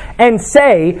God and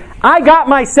say, I got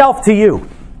myself to you.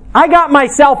 I got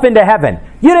myself into heaven.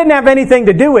 You didn't have anything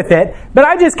to do with it, but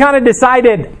I just kind of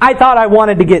decided I thought I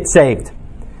wanted to get saved.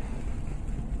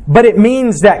 But it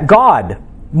means that God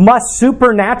must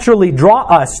supernaturally draw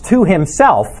us to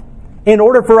himself in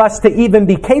order for us to even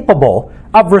be capable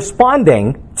of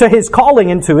responding to his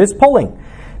calling and to his pulling.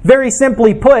 Very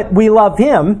simply put, we love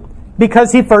him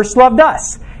because he first loved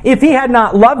us. If he had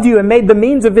not loved you and made the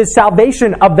means of his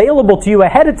salvation available to you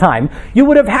ahead of time, you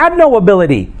would have had no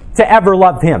ability to ever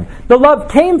love him. The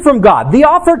love came from God. The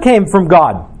offer came from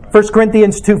God. 1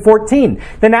 Corinthians 2:14.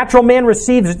 The natural man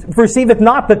receiveth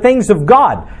not the things of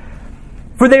God,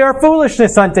 for they are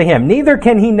foolishness unto him. Neither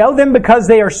can he know them because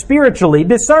they are spiritually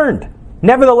discerned.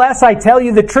 Nevertheless, I tell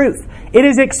you the truth. It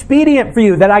is expedient for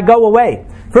you that I go away.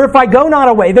 For if I go not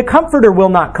away, the Comforter will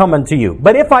not come unto you.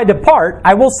 But if I depart,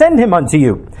 I will send him unto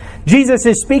you. Jesus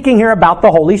is speaking here about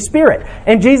the Holy Spirit.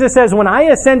 And Jesus says, when I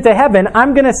ascend to heaven,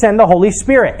 I'm going to send the Holy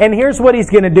Spirit. And here's what he's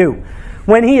going to do.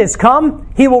 When he has come,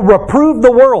 he will reprove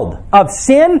the world of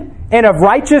sin and of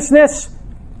righteousness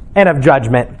and of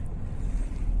judgment.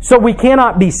 So we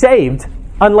cannot be saved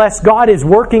unless God is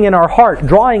working in our heart,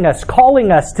 drawing us,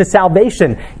 calling us to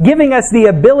salvation, giving us the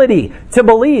ability to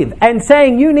believe, and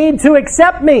saying, you need to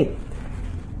accept me.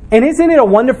 And isn't it a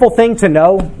wonderful thing to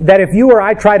know that if you or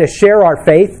I try to share our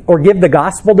faith or give the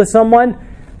gospel to someone,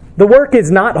 the work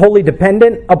is not wholly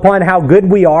dependent upon how good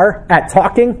we are at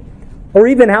talking or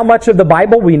even how much of the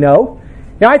Bible we know.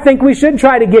 Now, I think we should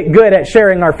try to get good at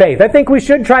sharing our faith. I think we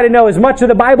should try to know as much of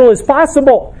the Bible as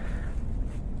possible.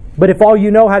 But if all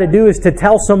you know how to do is to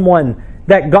tell someone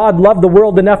that God loved the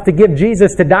world enough to give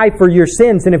Jesus to die for your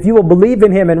sins, and if you will believe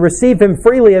in him and receive him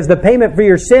freely as the payment for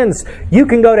your sins, you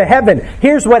can go to heaven.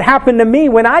 Here's what happened to me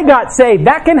when I got saved.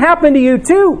 That can happen to you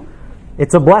too.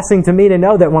 It's a blessing to me to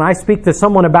know that when I speak to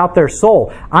someone about their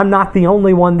soul, I'm not the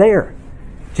only one there.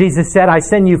 Jesus said, I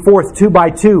send you forth 2 by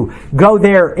 2. Go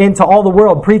there into all the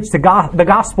world, preach the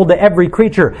gospel to every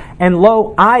creature. And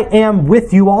lo, I am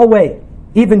with you always,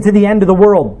 even to the end of the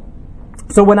world.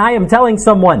 So when I am telling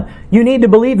someone, you need to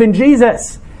believe in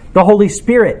Jesus, the Holy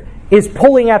Spirit is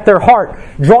pulling at their heart,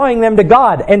 drawing them to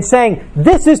God and saying,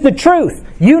 this is the truth.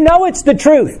 You know it's the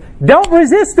truth. Don't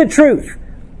resist the truth.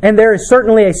 And there is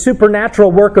certainly a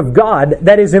supernatural work of God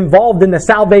that is involved in the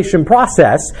salvation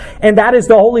process, and that is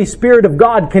the Holy Spirit of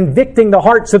God convicting the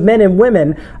hearts of men and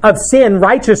women of sin,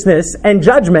 righteousness, and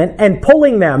judgment, and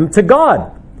pulling them to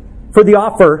God for the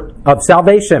offer of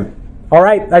salvation. All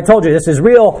right, I told you this is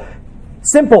real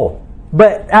simple,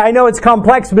 but I know it's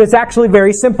complex, but it's actually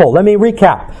very simple. Let me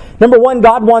recap. Number 1,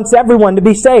 God wants everyone to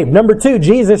be saved. Number 2,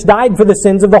 Jesus died for the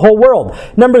sins of the whole world.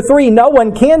 Number 3, no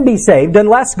one can be saved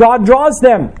unless God draws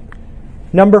them.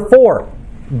 Number 4,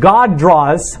 God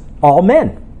draws all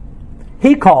men.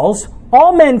 He calls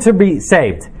all men to be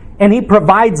saved, and he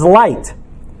provides light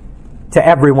to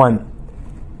everyone.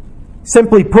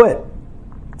 Simply put,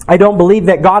 I don't believe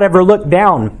that God ever looked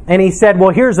down and he said,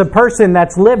 well, here's a person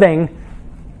that's living,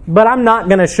 but I'm not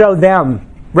going to show them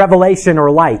revelation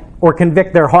or light or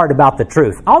convict their heart about the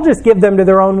truth. I'll just give them to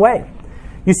their own way.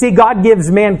 You see, God gives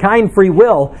mankind free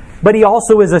will, but he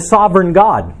also is a sovereign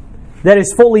God that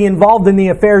is fully involved in the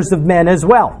affairs of men as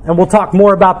well. And we'll talk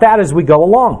more about that as we go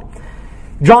along.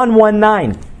 John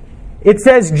 1:9. It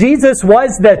says, Jesus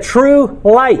was the true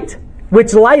light,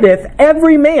 which lighteth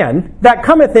every man that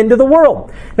cometh into the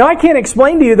world. Now, I can't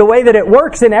explain to you the way that it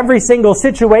works in every single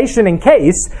situation and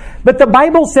case, but the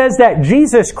Bible says that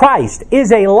Jesus Christ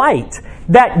is a light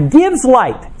that gives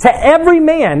light to every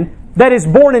man that is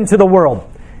born into the world.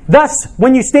 Thus,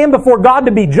 when you stand before God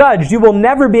to be judged, you will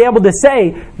never be able to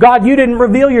say, God, you didn't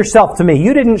reveal yourself to me.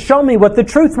 You didn't show me what the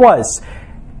truth was.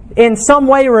 In some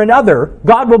way or another,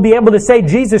 God will be able to say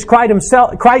Jesus Christ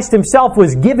himself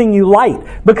was giving you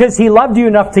light because he loved you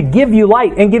enough to give you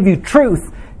light and give you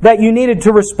truth that you needed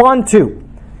to respond to.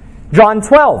 John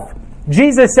 12,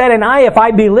 Jesus said, and I, if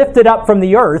I be lifted up from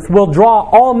the earth, will draw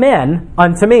all men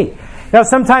unto me. Now,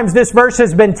 sometimes this verse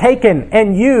has been taken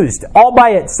and used all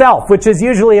by itself, which is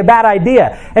usually a bad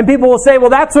idea. And people will say, well,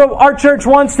 that's what our church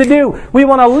wants to do. We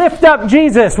want to lift up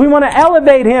Jesus. We want to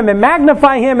elevate Him and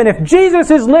magnify Him. And if Jesus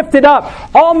is lifted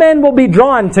up, all men will be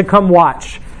drawn to come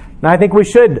watch. Now, I think we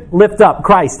should lift up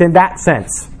Christ in that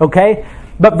sense, okay?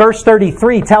 But verse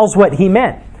 33 tells what He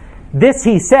meant. This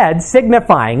He said,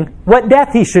 signifying what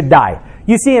death He should die.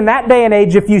 You see, in that day and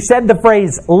age, if you said the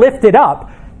phrase lifted up,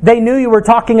 they knew you were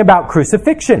talking about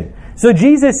crucifixion. So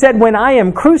Jesus said, when I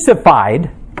am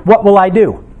crucified, what will I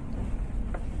do?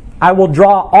 I will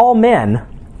draw all men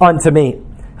unto me.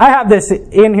 I have this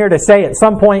in here to say at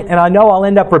some point, and I know I'll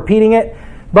end up repeating it,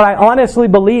 but I honestly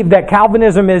believe that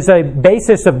Calvinism is a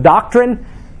basis of doctrine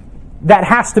that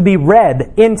has to be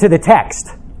read into the text,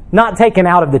 not taken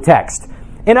out of the text.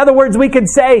 In other words, we could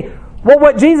say, well,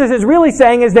 what Jesus is really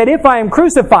saying is that if I am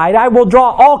crucified, I will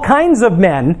draw all kinds of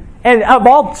men, and of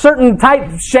all certain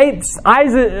types, shapes,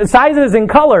 sizes, and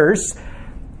colors.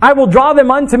 I will draw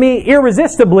them unto me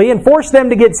irresistibly and force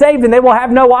them to get saved, and they will have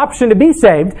no option to be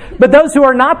saved. But those who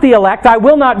are not the elect, I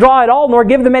will not draw at all, nor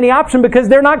give them any option, because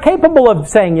they're not capable of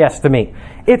saying yes to me.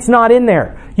 It's not in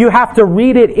there. You have to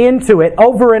read it into it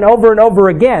over and over and over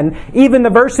again. Even the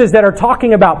verses that are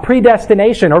talking about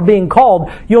predestination or being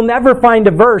called, you'll never find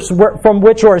a verse from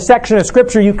which or a section of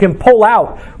Scripture you can pull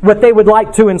out what they would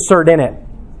like to insert in it.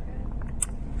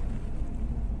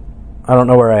 I don't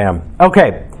know where I am.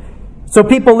 Okay. So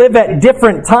people live at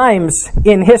different times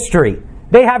in history.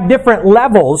 They have different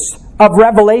levels of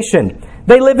revelation.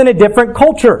 They live in a different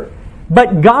culture.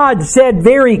 But God said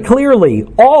very clearly,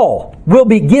 all will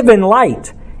be given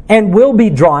light and will be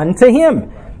drawn to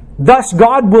Him. Thus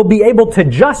God will be able to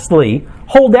justly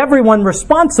hold everyone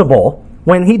responsible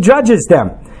when He judges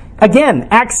them. Again,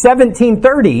 Acts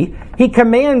 17:30, He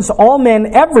commands all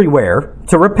men everywhere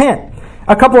to repent.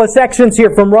 A couple of sections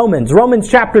here from Romans. Romans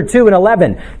chapter 2 and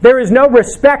 11. There is no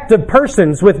respect of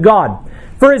persons with God.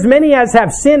 For as many as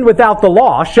have sinned without the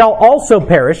law shall also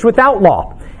perish without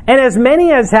law. And as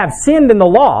many as have sinned in the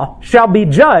law shall be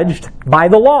judged by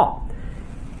the law.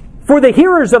 For the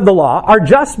hearers of the law are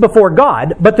just before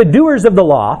God, but the doers of the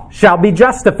law shall be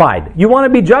justified. You want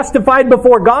to be justified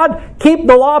before God? Keep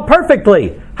the law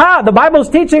perfectly. The Bible's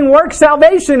teaching works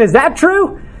salvation. Is that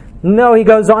true? No, he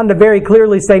goes on to very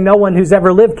clearly say no one who's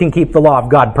ever lived can keep the law of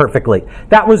God perfectly.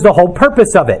 That was the whole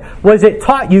purpose of it. Was it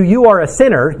taught you are a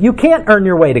sinner, you can't earn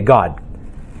your way to God.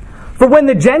 For when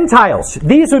the Gentiles,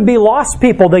 these would be lost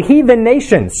people, the heathen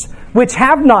nations, which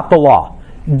have not the law,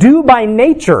 do by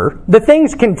nature the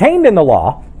things contained in the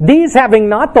law, these having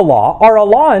not the law are a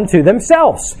law unto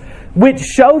themselves, which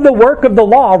show the work of the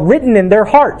law written in their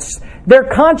hearts, their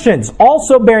conscience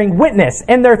also bearing witness,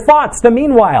 and their thoughts the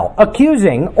meanwhile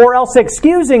accusing or else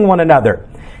excusing one another.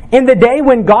 In the day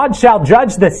when God shall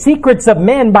judge the secrets of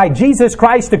men by Jesus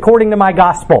Christ according to my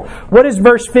gospel. What does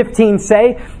verse 15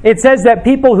 say? It says that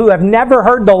people who have never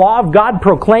heard the law of God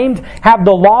proclaimed have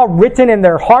the law written in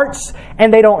their hearts,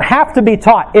 and they don't have to be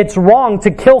taught it's wrong to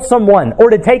kill someone or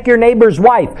to take your neighbor's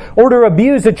wife or to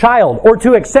abuse a child or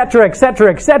to etc.,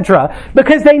 etc., etc.,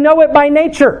 because they know it by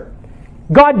nature.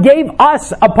 God gave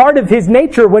us a part of His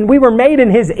nature when we were made in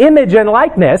His image and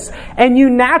likeness, and you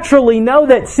naturally know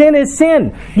that sin is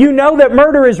sin. You know that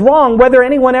murder is wrong, whether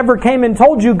anyone ever came and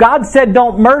told you God said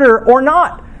don't murder or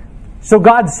not. So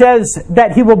God says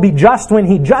that He will be just when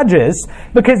He judges,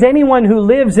 because anyone who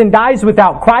lives and dies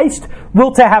without Christ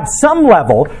will to have some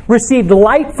level received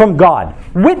light from God,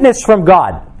 witness from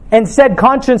God, and said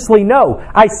consciously, no,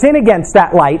 I sin against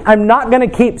that light. I'm not going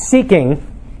to keep seeking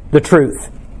the truth.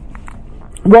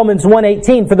 Romans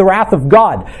 1:18, for the wrath of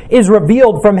God is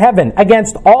revealed from heaven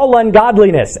against all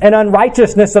ungodliness and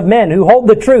unrighteousness of men who hold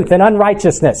the truth in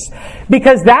unrighteousness,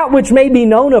 because that which may be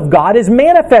known of God is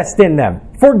manifest in them,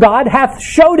 for God hath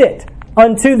showed it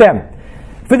unto them.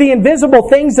 For the invisible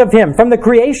things of Him from the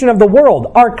creation of the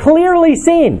world are clearly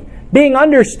seen, being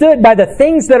understood by the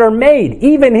things that are made,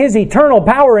 even His eternal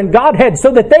power and Godhead,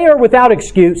 so that they are without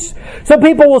excuse. So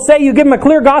people will say, you give them a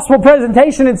clear gospel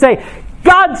presentation and say,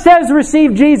 God says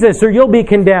receive Jesus or you'll be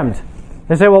condemned.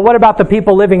 They say, well, what about the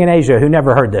people living in Asia who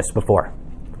never heard this before?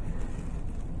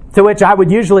 To which I would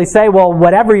usually say, well,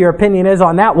 whatever your opinion is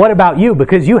on that, what about you?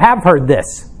 Because you have heard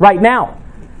this right now.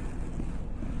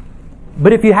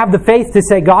 But if you have the faith to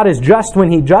say God is just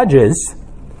when He judges,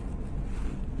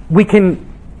 we can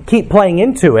keep playing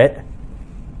into it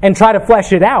and try to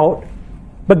flesh it out.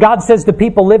 But God says the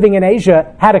people living in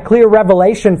Asia had a clear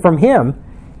revelation from Him,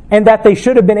 and that they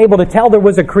should have been able to tell there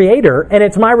was a Creator, and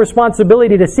it's my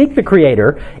responsibility to seek the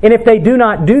Creator. And if they do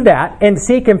not do that and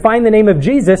seek and find the name of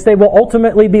Jesus, they will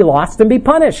ultimately be lost and be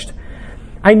punished.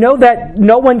 I know that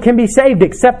no one can be saved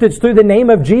except it's through the name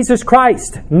of Jesus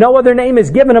Christ. No other name is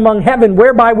given among heaven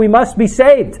whereby we must be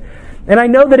saved. And I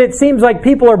know that it seems like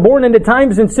people are born into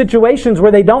times and situations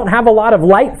where they don't have a lot of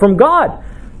light from God.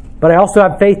 But I also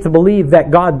have faith to believe that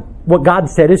what God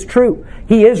said is true.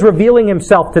 He is revealing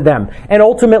Himself to them. And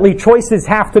ultimately choices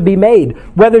have to be made,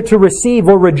 whether to receive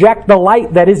or reject the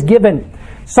light that is given.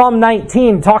 Psalm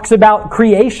 19 talks about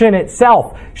creation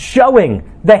itself showing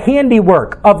the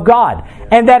handiwork of God,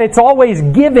 and that it's always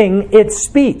giving its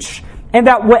speech, and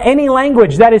that any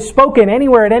language that is spoken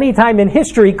anywhere at any time in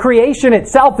history, creation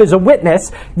itself is a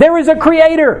witness. There is a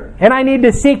Creator, and I need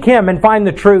to seek Him and find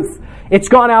the truth. It's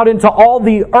gone out into all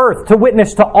the earth to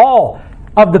witness to all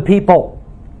of the people.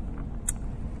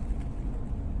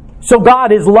 So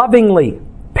God is lovingly,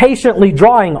 patiently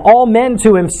drawing all men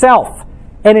to Himself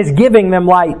and is giving them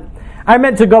light. I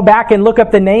meant to go back and look up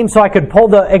the name so I could pull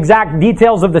the exact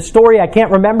details of the story. I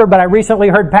can't remember, but I recently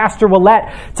heard Pastor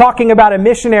Willette talking about a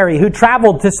missionary who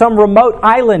traveled to some remote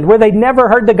island where they'd never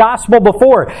heard the gospel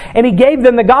before. And he gave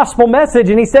them the gospel message,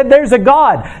 and he said, there's a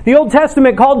God. The Old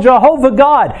Testament called Jehovah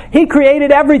God. He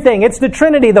created everything. It's the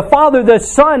Trinity, the Father, the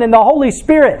Son, and the Holy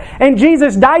Spirit. And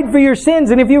Jesus died for your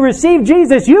sins, and if you receive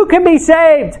Jesus, you can be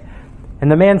saved.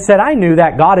 And the man said, I knew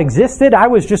that God existed. I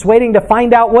was just waiting to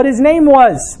find out what His name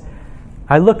was.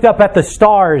 I looked up at the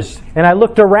stars, and I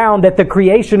looked around at the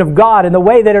creation of God and the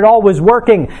way that it all was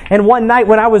working. And one night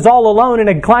when I was all alone and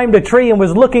had climbed a tree and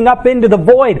was looking up into the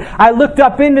void, I looked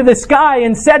up into the sky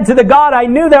and said to the God I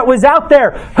knew that was out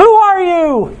there, who are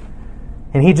you?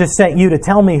 And He just sent you to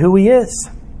tell me who He is.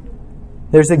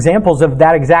 There's examples of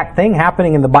that exact thing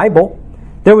happening in the Bible.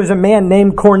 There was a man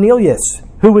named Cornelius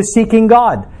who was seeking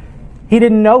God. He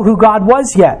didn't know who God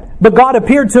was yet. But God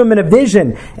appeared to him in a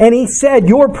vision, and He said,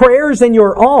 your prayers and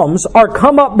your alms are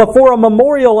come up before a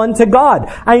memorial unto God.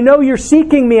 I know you're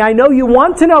seeking me. I know you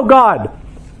want to know God.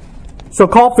 So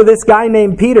call for this guy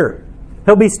named Peter.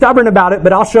 He'll be stubborn about it,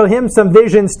 but I'll show him some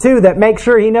visions too that make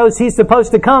sure he knows he's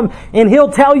supposed to come, and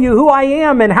he'll tell you who I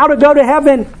am and how to go to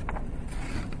heaven.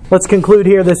 Let's conclude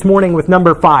here this morning with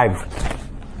number 5.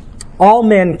 All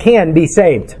men can be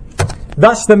saved.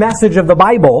 Thus the message of the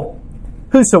Bible,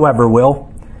 whosoever will.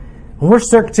 We're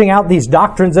searching out these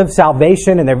doctrines of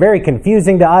salvation, and they're very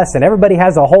confusing to us, and everybody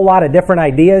has a whole lot of different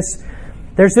ideas.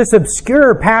 There's this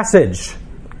obscure passage.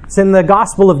 It's in the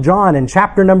Gospel of John in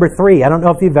chapter number 3. I don't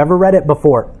know if you've ever read it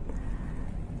before.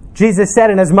 Jesus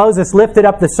said, and as Moses lifted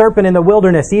up the serpent in the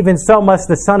wilderness, even so must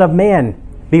the Son of Man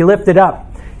be lifted up.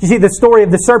 You see, the story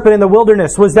of the serpent in the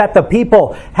wilderness was that the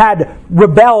people had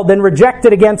rebelled and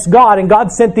rejected against God, and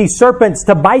God sent these serpents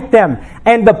to bite them,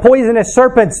 and the poisonous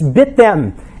serpents bit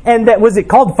them. And that, was it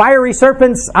called fiery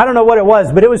serpents? I don't know what it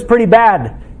was, but it was pretty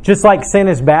bad, just like sin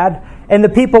is bad. And the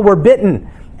people were bitten.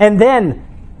 And then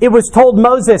it was told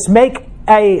Moses, make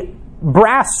a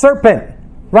brass serpent,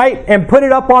 right? And put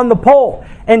it up on the pole.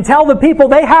 And tell the people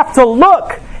they have to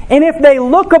look. And if they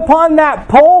look upon that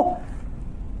pole,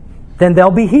 then they'll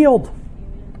be healed.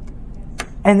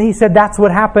 And He said that's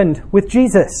what happened with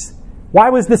Jesus. Why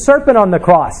was the serpent on the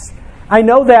cross? I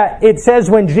know that it says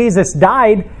when Jesus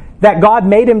died, that God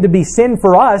made Him to be sin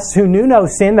for us who knew no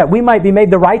sin, that we might be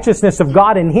made the righteousness of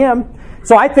God in Him.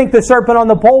 So I think the serpent on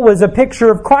the pole was a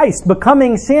picture of Christ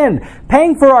becoming sin,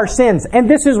 paying for our sins. And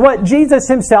this is what Jesus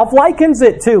Himself likens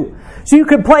it to. So you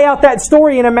could play out that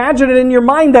story and imagine it in your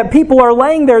mind that people are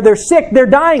laying there, they're sick, they're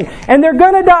dying, and they're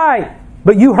going to die.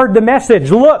 But you heard the message,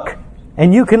 look,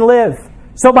 and you can live.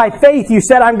 So by faith you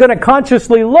said, I'm going to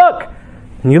consciously look.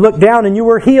 And you look down and you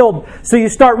were healed. So you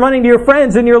start running to your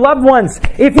friends and your loved ones.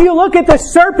 If you look at the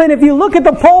serpent, if you look at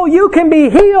the pole, you can be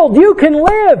healed. You can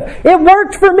live. It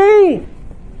worked for me.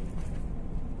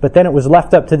 But then it was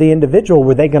left up to the individual.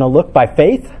 Were they going to look by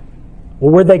faith?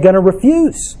 Or were they going to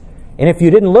refuse? And if you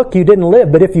didn't look, you didn't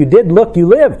live. But if you did look, you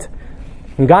lived.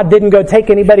 And God didn't go take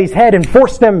anybody's head and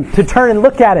force them to turn and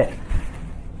look at it.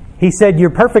 He said, you're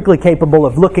perfectly capable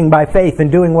of looking by faith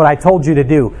and doing what I told you to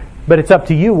do. But it's up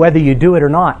to you whether you do it or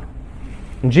not.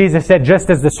 And Jesus said,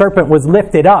 just as the serpent was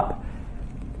lifted up,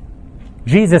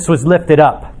 Jesus was lifted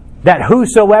up, that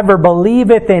whosoever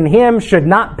believeth in Him should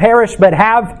not perish but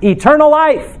have eternal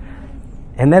life.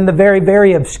 And then the very,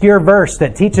 very obscure verse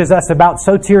that teaches us about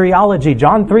soteriology,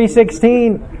 John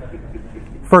 3:16.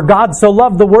 For God so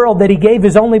loved the world that He gave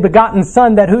His only begotten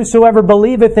Son, that whosoever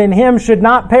believeth in Him should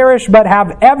not perish but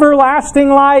have everlasting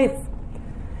life.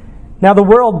 Now the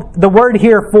word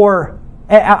here for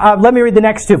Let me read the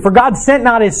next two. For God sent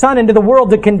not his Son into the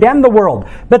world to condemn the world,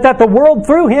 but that the world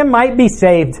through him might be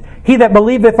saved. He that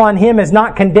believeth on him is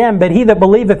not condemned, but he that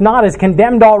believeth not is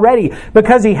condemned already,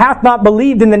 because he hath not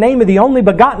believed in the name of the only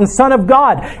begotten Son of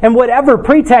God. And whatever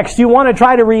pretext you want to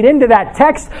try to read into that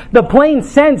text, the plain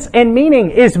sense and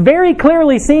meaning is very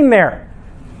clearly seen there.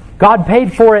 God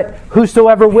paid for it.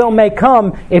 Whosoever will may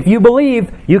come. If you believe,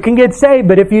 you can get saved.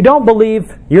 But if you don't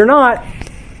believe, you're not.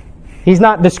 He's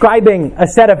not describing a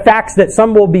set of facts that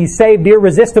some will be saved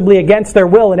irresistibly against their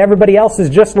will and everybody else is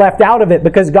just left out of it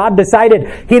because God decided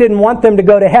He didn't want them to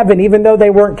go to heaven even though they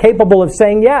weren't capable of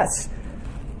saying yes.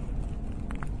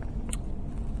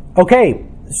 Okay,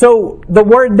 so the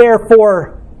word there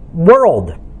for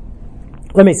world.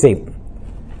 Let me see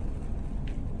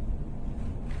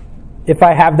if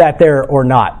I have that there or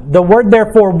not. The word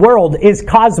there for world is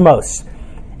cosmos.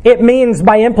 It means,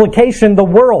 by implication, the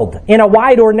world, in a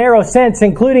wide or narrow sense,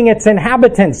 including its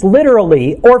inhabitants,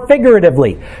 literally or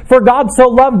figuratively. For God so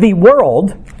loved the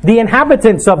world, the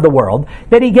inhabitants of the world,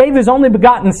 that He gave His only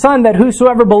begotten Son, that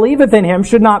whosoever believeth in Him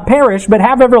should not perish, but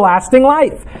have everlasting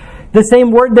life. The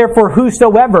same word, therefore,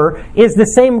 whosoever, is the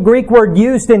same Greek word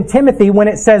used in Timothy when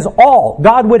it says all.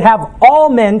 God would have all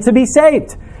men to be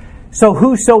saved. So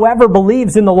whosoever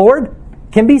believes in the Lord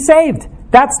can be saved.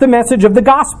 That's the message of the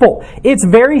gospel. It's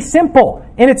very simple,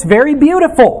 and it's very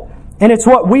beautiful, and it's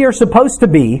what we are supposed to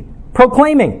be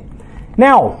proclaiming.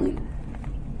 Now,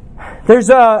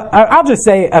 I'll just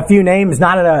say a few names,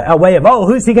 not in a way of,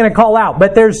 who's he going to call out?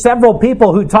 But there's several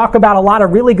people who talk about a lot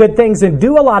of really good things and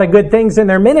do a lot of good things in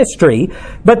their ministry,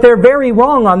 but they're very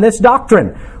wrong on this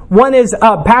doctrine. One is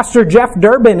Pastor Jeff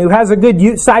Durbin, who has a good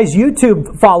size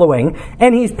YouTube following,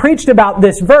 and he's preached about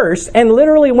this verse and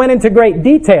literally went into great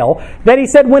detail that he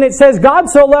said when it says God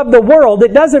so loved the world,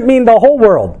 it doesn't mean the whole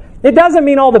world. It doesn't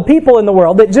mean all the people in the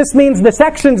world. It just means the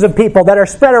sections of people that are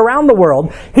spread around the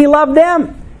world. He loved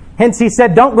them. Hence he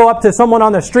said, don't go up to someone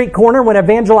on the street corner when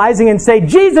evangelizing and say,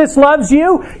 Jesus loves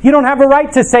you. You don't have a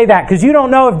right to say that because you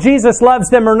don't know if Jesus loves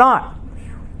them or not.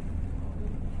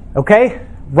 Okay?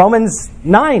 Romans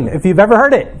 9, if you've ever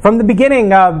heard it. From the beginning,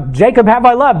 Jacob have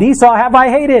I loved, Esau have I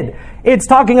hated. It's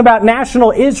talking about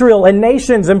national Israel and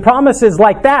nations and promises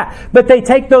like that. But they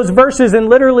take those verses and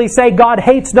literally say God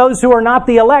hates those who are not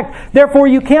the elect. Therefore,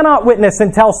 you cannot witness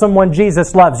and tell someone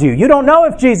Jesus loves you. You don't know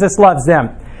if Jesus loves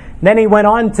them. Then he went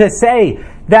on to say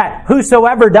that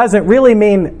whosoever doesn't really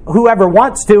mean whoever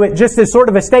wants to. It just is sort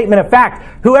of a statement of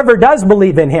fact. Whoever does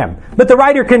believe in him. But the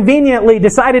writer conveniently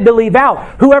decided to leave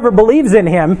out whoever believes in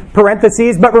him,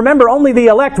 parentheses. But remember, only the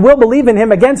elect will believe in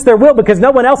him against their will because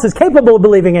no one else is capable of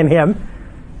believing in him.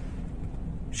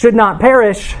 Should not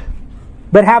perish,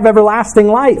 but have everlasting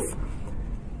life.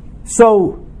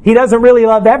 So he doesn't really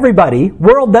love everybody.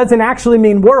 World doesn't actually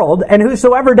mean world. And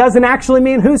whosoever doesn't actually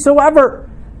mean whosoever,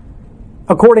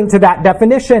 according to that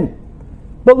definition.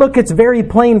 But look, it's very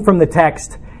plain from the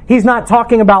text. He's not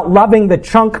talking about loving the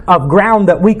chunk of ground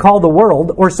that we call the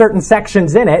world or certain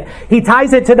sections in it. He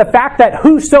ties it to the fact that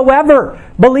whosoever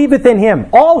believeth in him,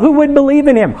 all who would believe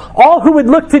in him, all who would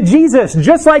look to Jesus,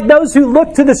 just like those who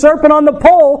look to the serpent on the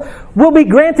pole, will be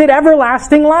granted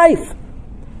everlasting life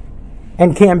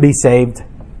and can be saved.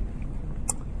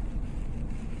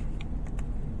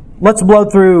 Let's blow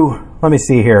through, let me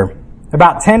see here,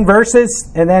 about 10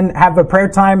 verses and then have a prayer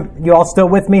time. You all still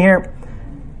with me here?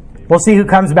 We'll see who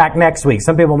comes back next week.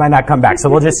 Some people might not come back, so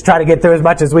we'll just try to get through as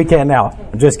much as we can now.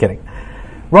 I'm just kidding.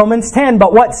 Romans 10,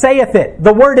 but what saith it?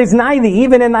 The word is nigh thee,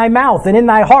 even in thy mouth and in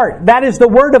thy heart. That is the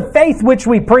word of faith which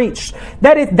we preach.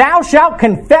 That if thou shalt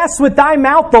confess with thy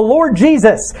mouth the Lord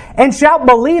Jesus, and shalt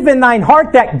believe in thine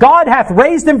heart that God hath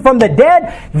raised him from the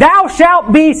dead, thou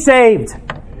shalt be saved.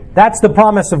 That's the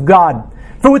promise of God.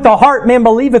 For with the heart man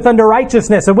believeth unto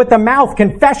righteousness, and with the mouth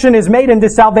confession is made unto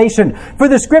salvation. For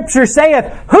the Scripture saith,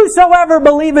 whosoever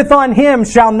believeth on him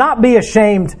shall not be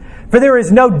ashamed. For there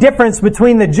is no difference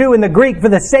between the Jew and the Greek, for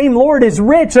the same Lord is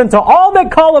rich unto all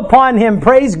that call upon him.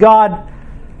 Praise God.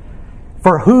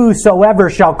 For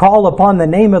whosoever shall call upon the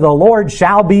name of the Lord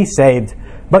shall be saved.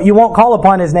 But you won't call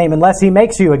upon his name unless he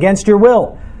makes you against your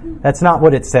will. That's not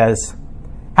what it says.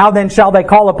 How then shall they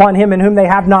call upon him in whom they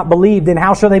have not believed? And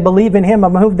how shall they believe in him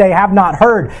of whom they have not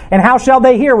heard? And how shall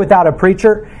they hear without a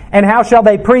preacher? And how shall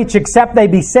they preach except they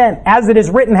be sent? As it is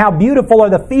written, how beautiful are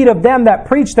the feet of them that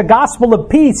preach the gospel of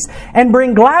peace and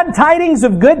bring glad tidings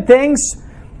of good things.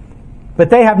 But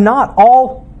they have not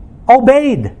all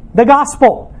obeyed the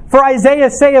gospel. For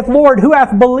Isaiah saith, Lord, who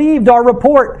hath believed our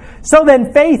report? So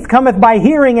then faith cometh by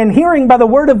hearing, and hearing by the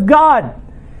word of God.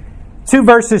 2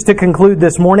 verses to conclude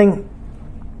this morning.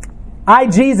 I,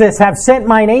 Jesus, have sent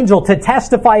mine angel to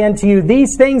testify unto you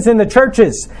these things in the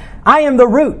churches. I am the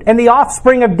root and the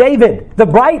offspring of David, the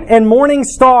bright and morning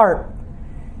star.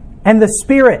 And the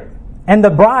Spirit and the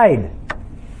bride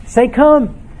say,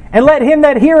 come. And let him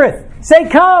that heareth say,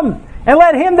 come. And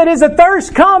let him that is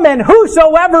athirst come. And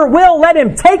whosoever will, let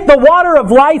him take the water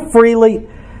of life freely.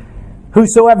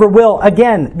 Whosoever will,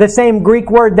 again, the same Greek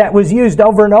word that was used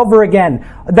over and over again,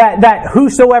 that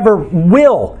whosoever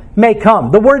will may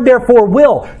come. The word therefore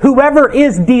will. Whoever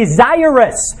is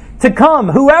desirous to come,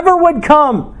 whoever would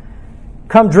come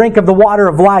drink of the water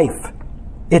of life.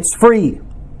 It's free,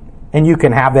 and you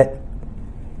can have it.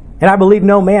 And I believe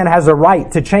no man has a right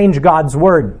to change God's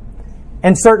word.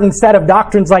 And certain set of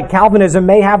doctrines like Calvinism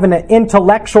may have an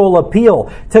intellectual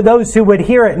appeal to those who would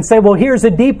hear it and say, well, here's a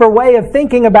deeper way of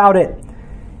thinking about it.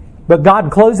 But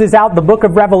God closes out the book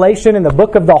of Revelation and the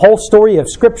book of the whole story of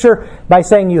Scripture by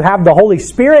saying you have the Holy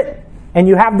Spirit and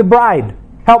you have the bride.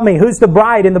 Help me, who's the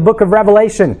bride in the book of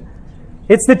Revelation?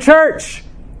 It's the church.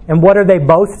 And what are they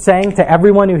both saying to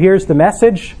everyone who hears the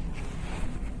message?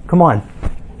 Come on.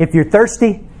 If you're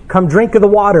thirsty, come drink of the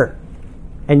water.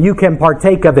 And you can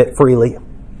partake of it freely.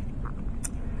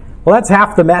 Well, that's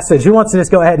half the message. Who wants to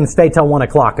just go ahead and stay till 1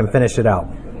 o'clock and finish it out?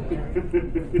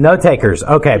 No takers.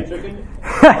 Okay.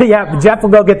 Yeah, Jeff will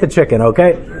go get the chicken,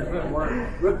 okay?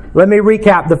 Let me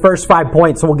recap the first 5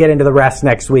 points and we'll get into the rest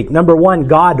next week. Number 1,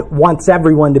 God wants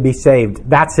everyone to be saved.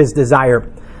 That's His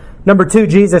desire. Number 2,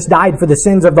 Jesus died for the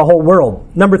sins of the whole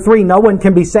world. Number 3, no one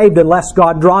can be saved unless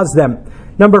God draws them.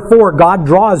 Number 4, God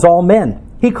draws all men.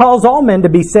 He calls all men to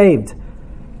be saved.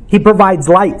 He provides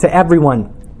light to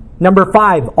everyone. Number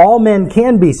 5, all men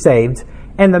can be saved.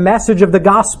 And the message of the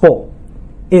gospel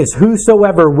is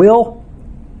whosoever will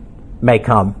may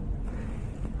come.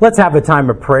 Let's have a time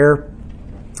of prayer.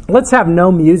 Let's have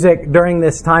no music during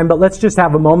this time, but let's just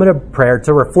have a moment of prayer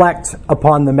to reflect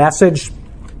upon the message.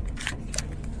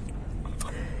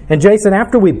 And Jason,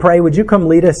 after we pray, would you come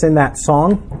lead us in that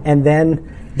song and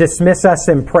then dismiss us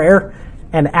in prayer?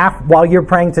 And while you're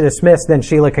praying to dismiss, then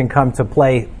Sheila can come to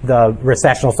play the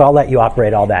recessional. So I'll let you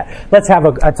operate all that. Let's have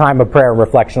a time of prayer and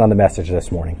reflection on the message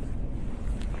this morning.